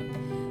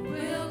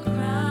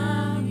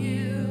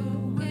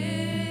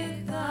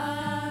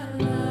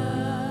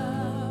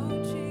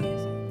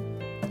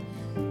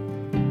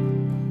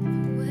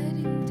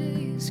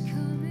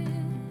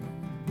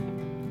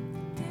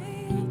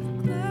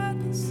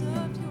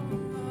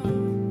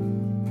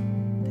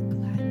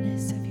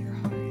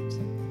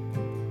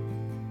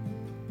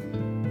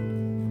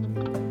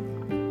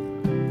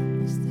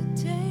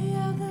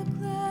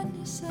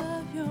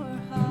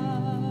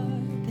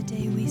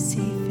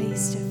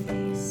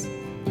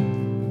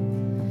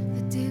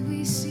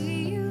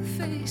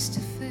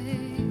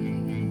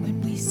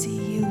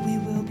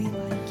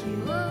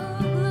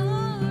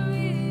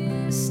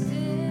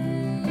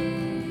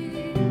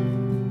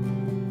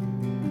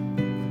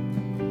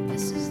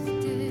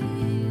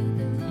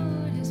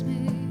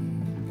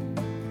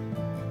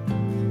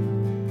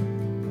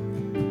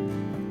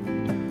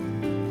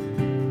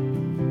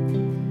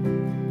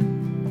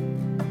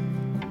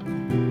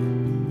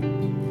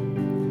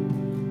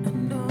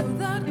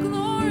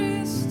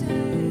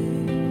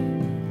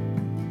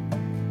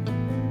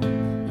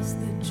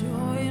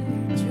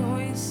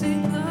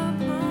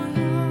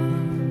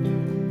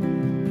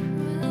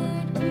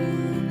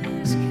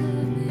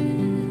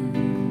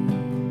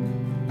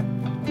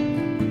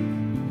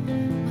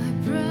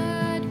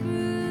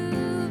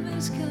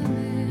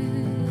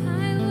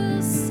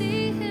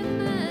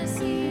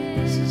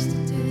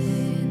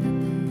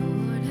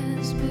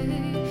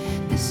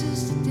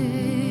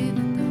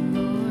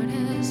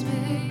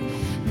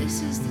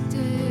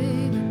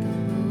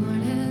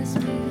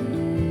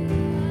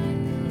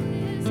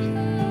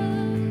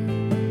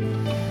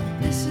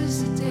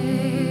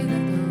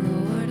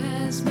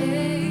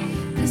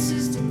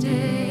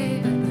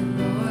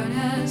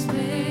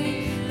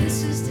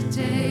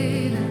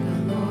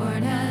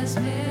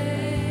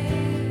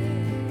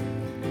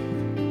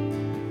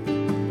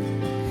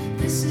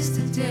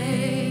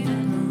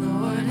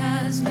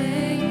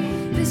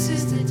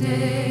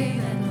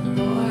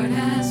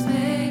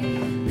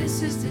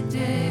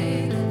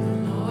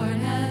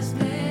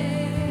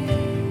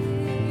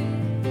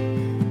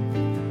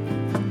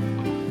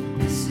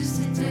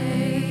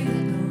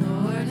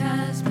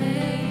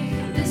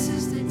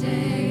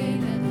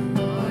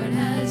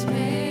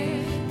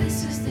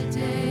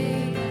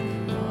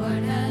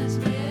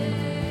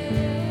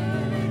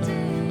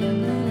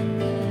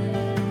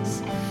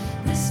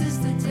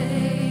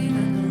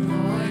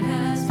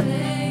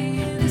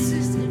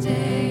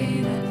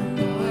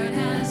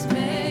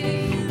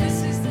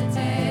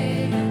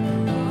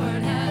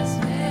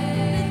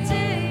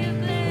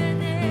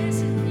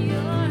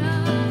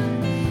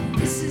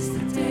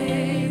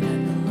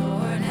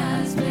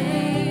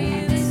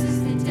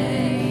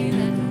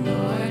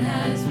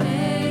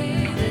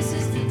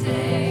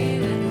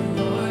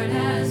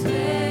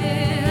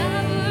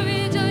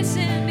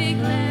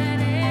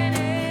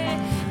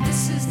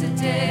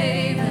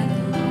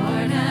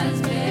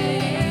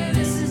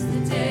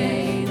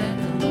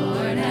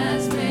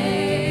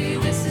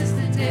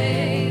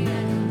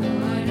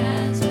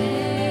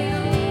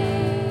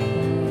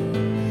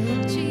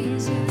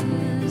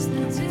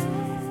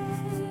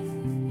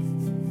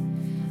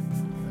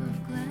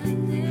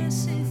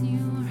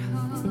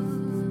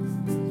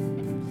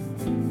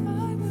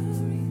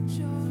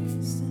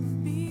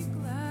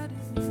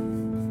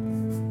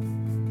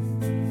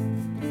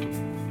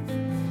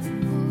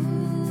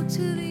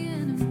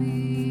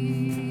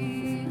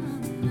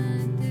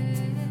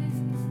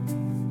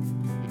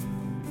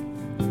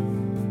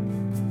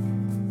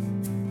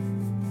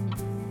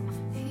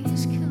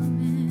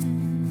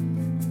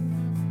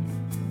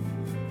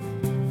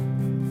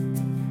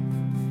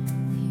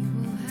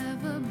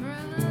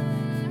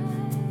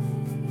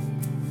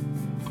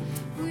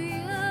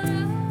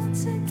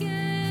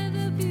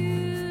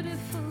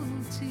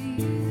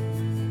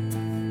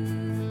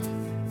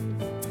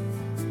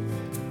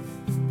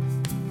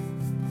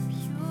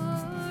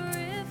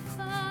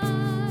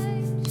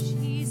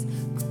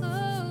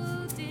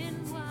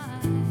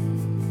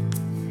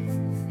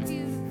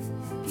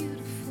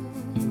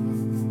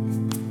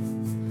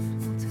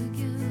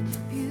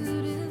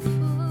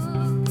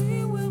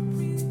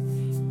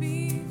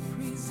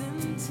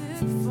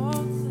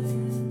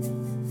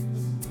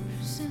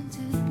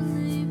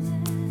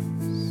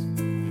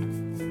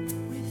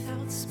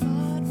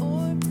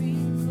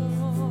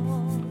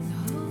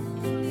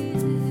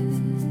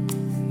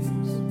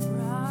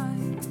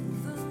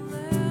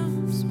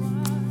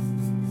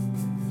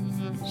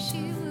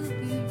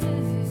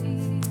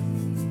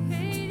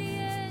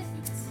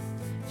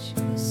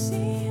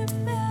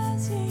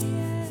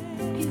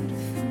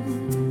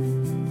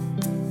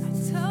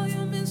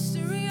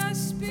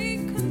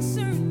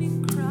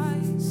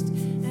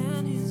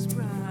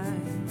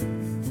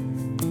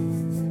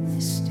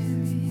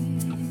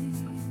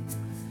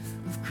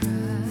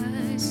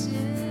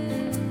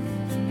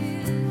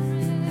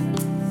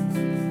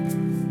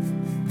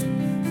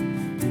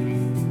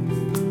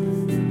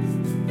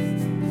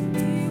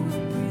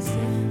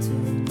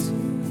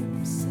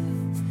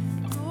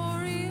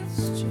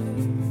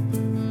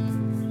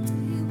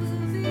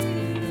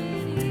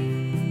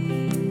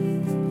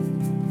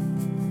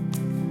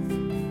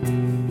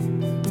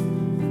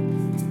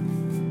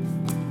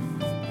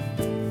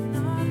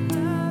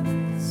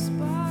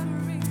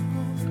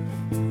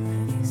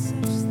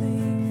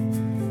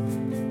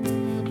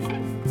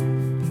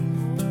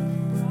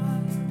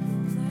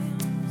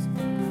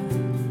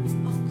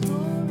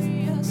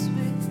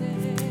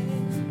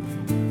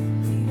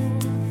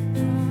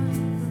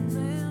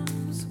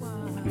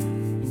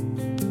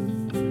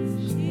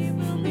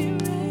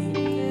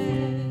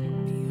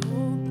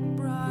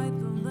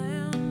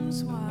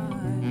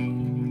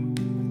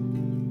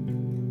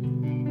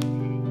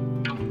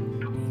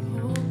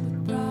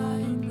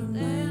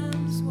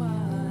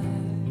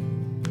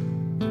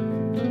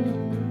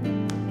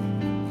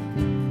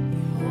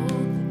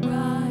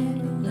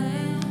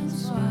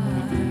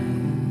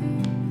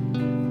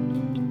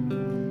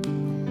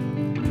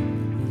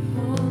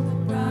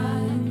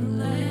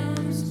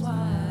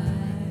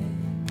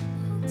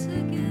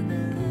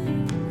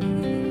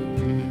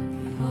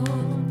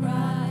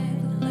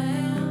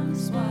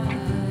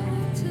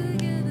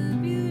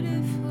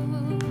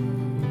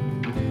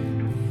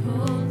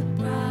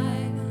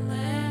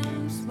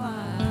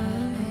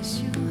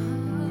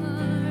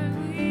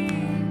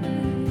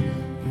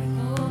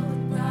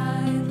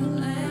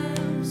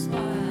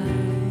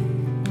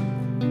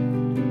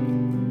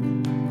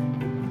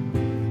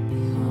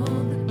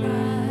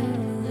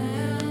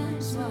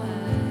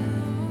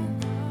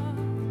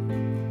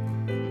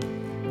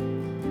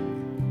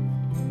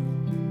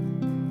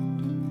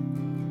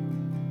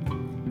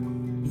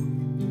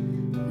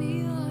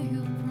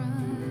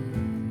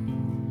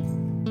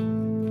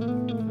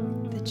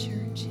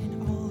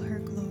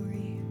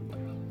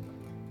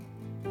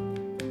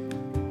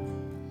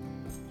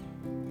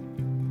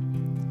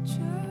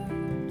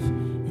 church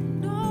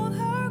in all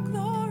her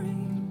glory.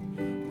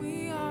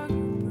 We are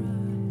your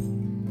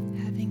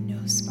bride. having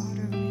no spot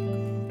or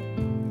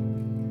wrinkle,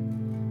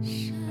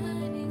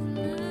 Shining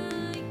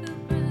like a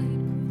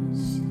bridegroom.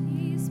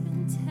 She's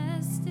been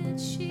tested,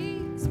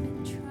 she's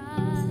been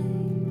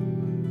tried.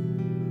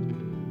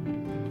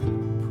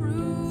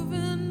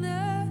 Proven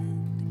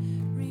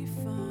and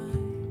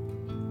refined.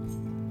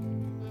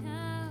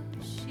 Now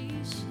she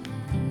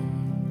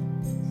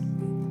shines.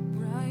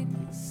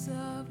 Brightness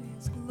of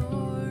his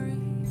glory.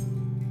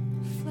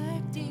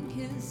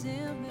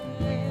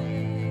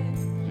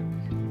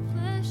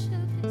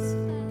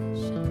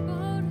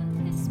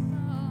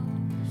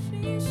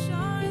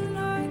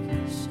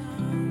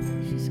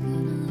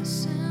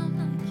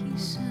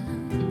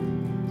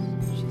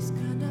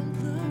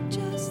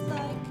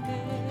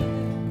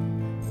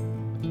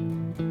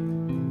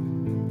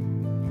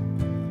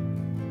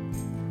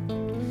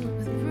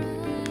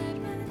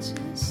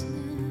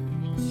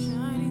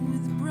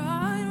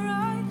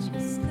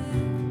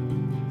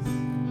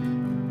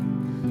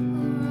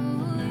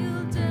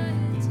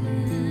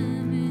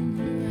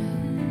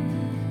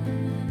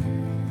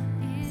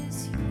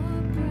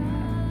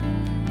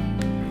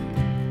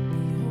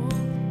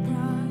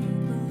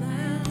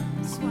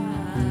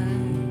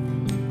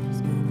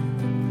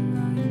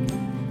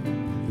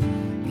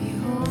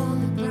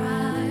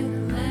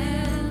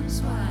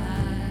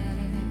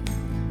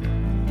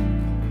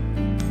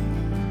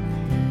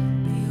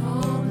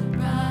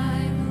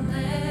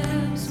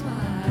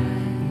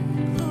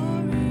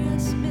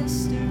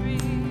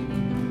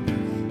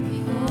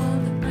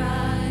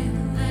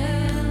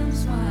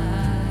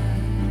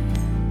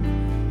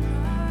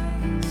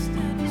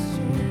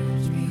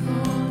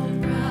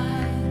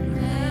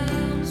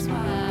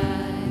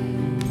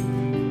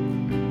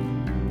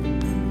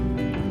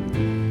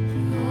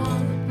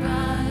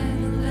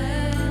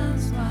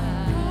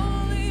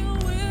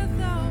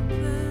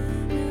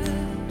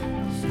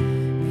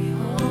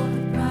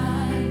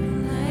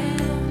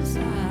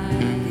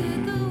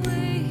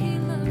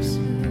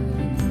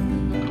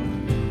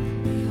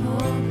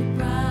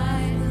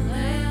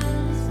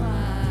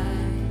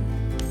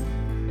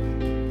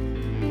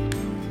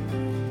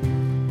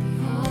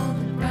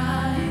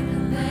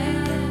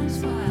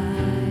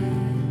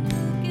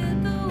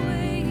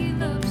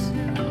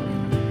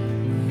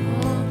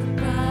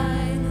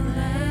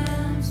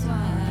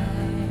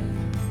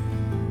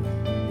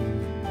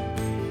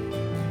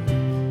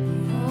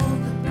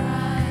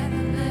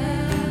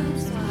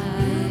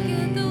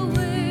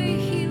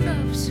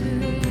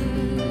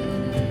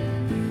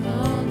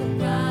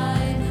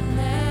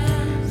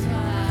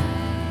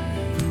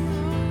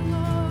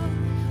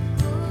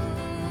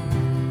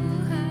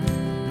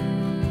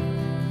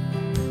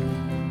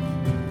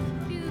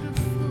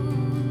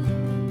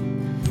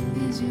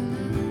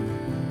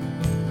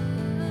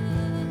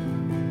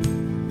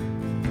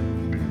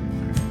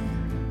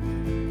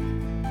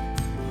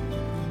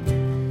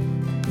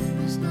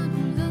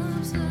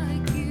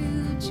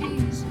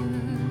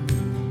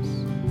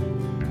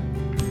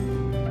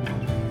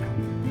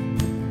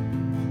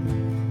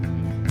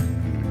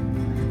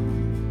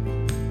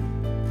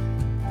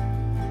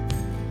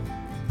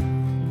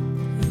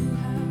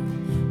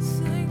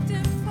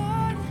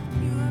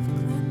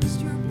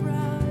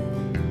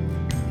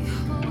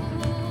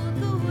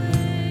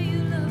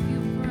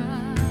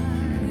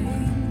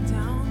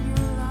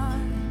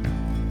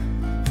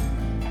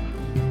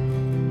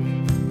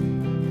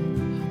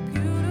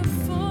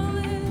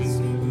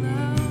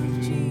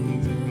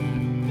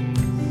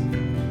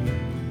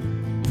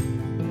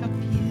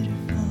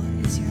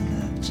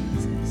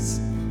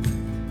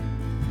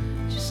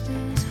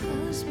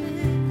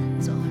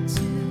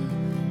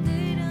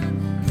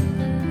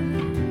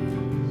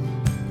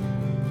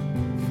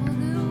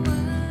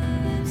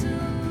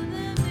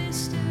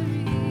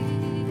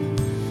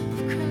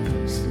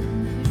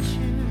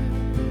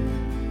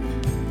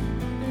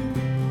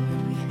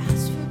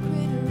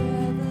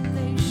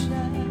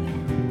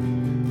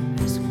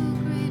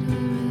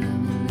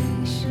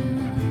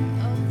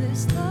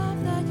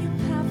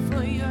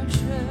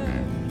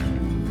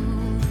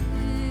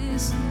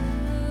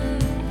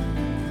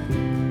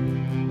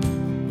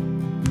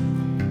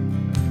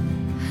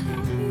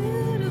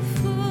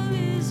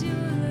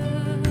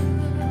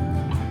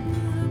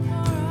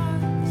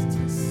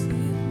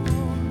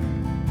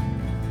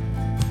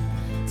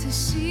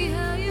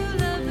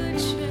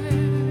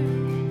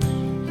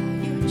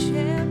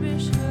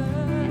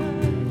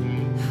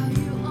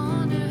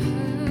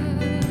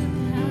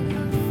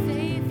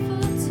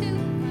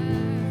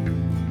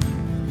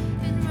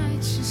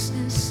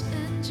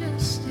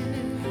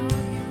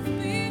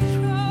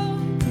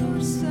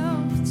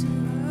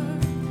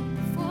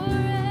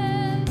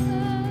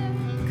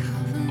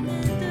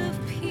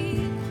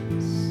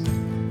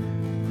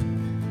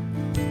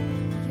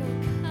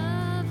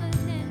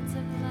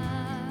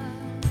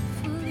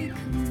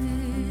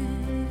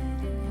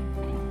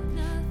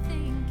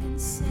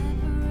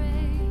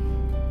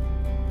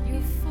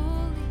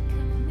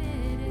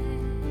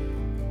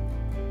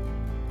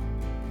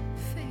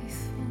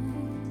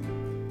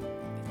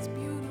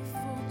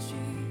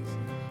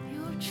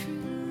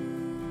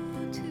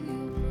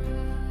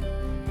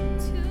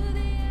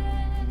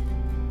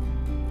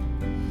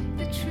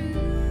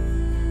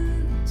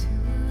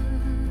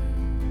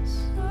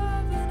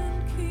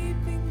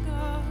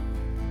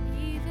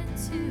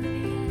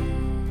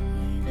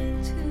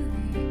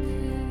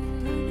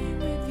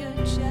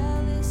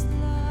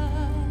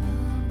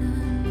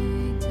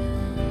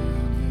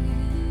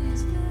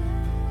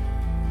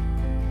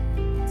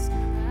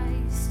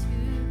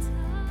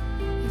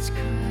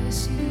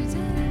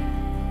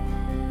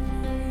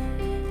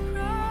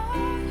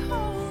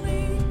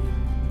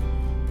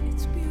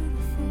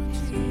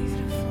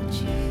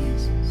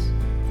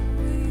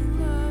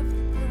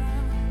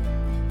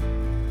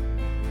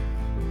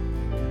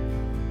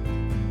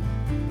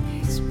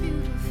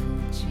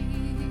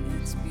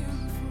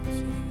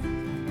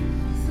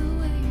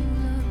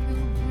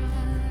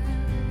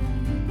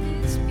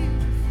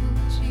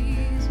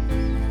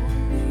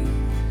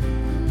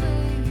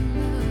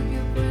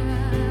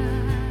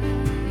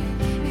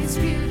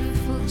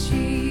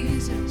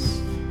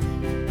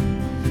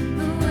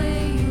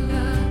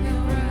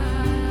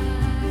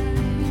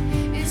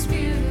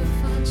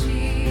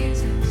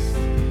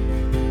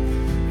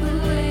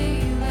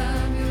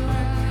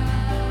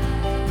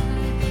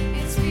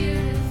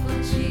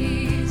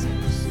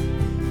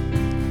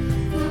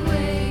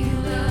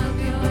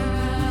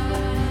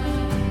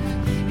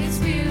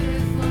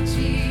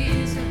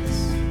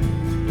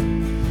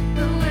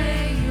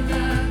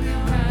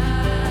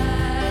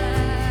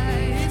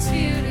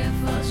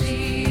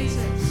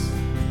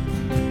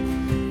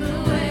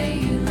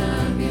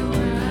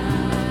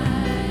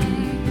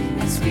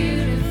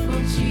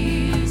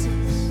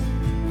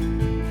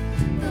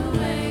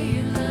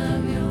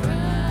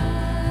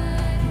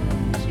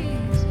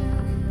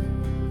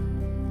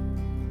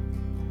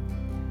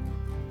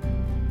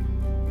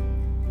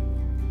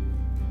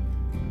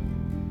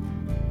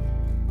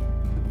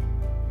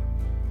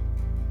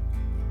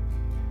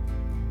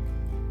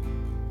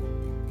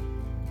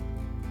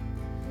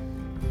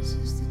 This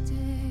is the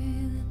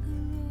day that the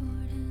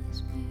Lord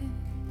has made.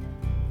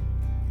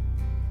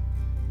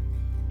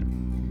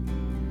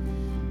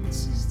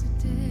 This is the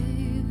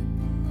day that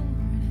the Lord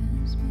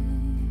has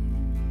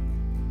made.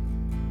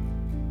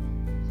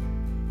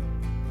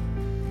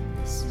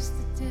 This is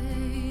the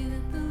day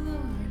that the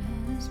Lord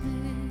has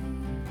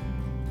made.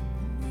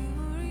 We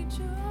will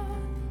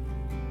rejoice.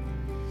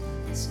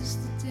 This is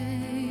the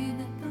day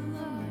that the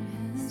Lord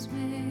has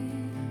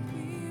made.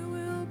 We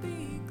will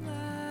be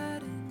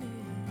glad in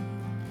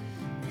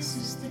it. This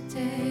is the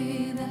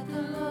day that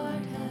the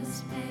Lord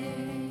has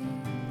made.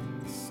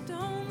 The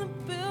stone the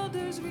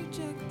builders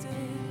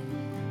rejected.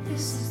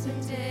 This is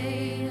the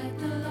day that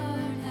the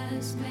Lord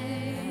has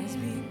made. Has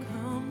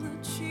become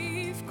the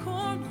chief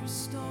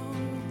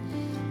cornerstone.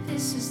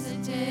 This is the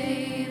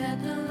day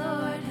that the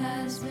Lord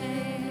has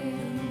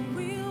made.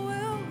 We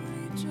will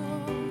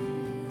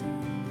rejoice.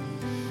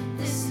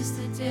 This is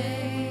the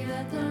day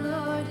that the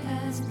Lord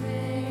has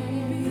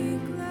made. Be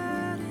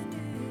glad in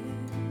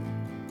it.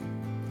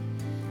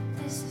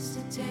 This is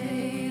the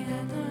day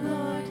that the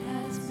Lord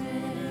has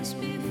made. Let us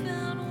be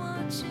found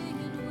watching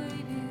and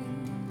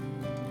waiting.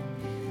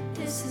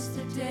 This is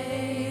the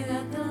day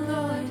that the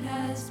Lord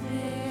has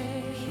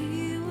made.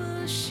 He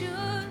will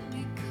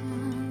surely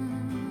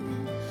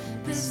come.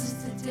 This is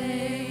the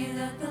day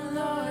that the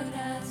Lord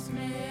has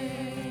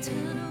made.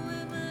 Turn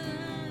away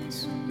my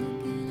eyes from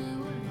looking at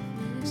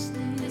worthless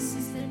things. This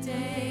is the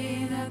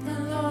day that the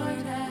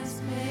Lord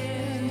has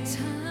made. The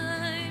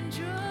time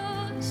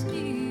draws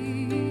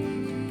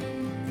near.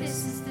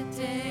 This is the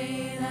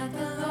day that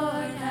the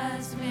Lord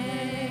has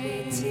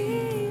made.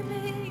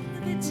 Redeeming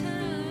the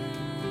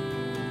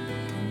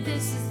time.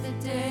 This is the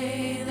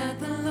day that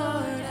the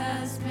Lord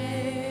has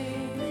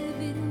made.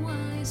 Living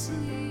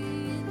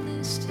wisely in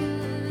this time.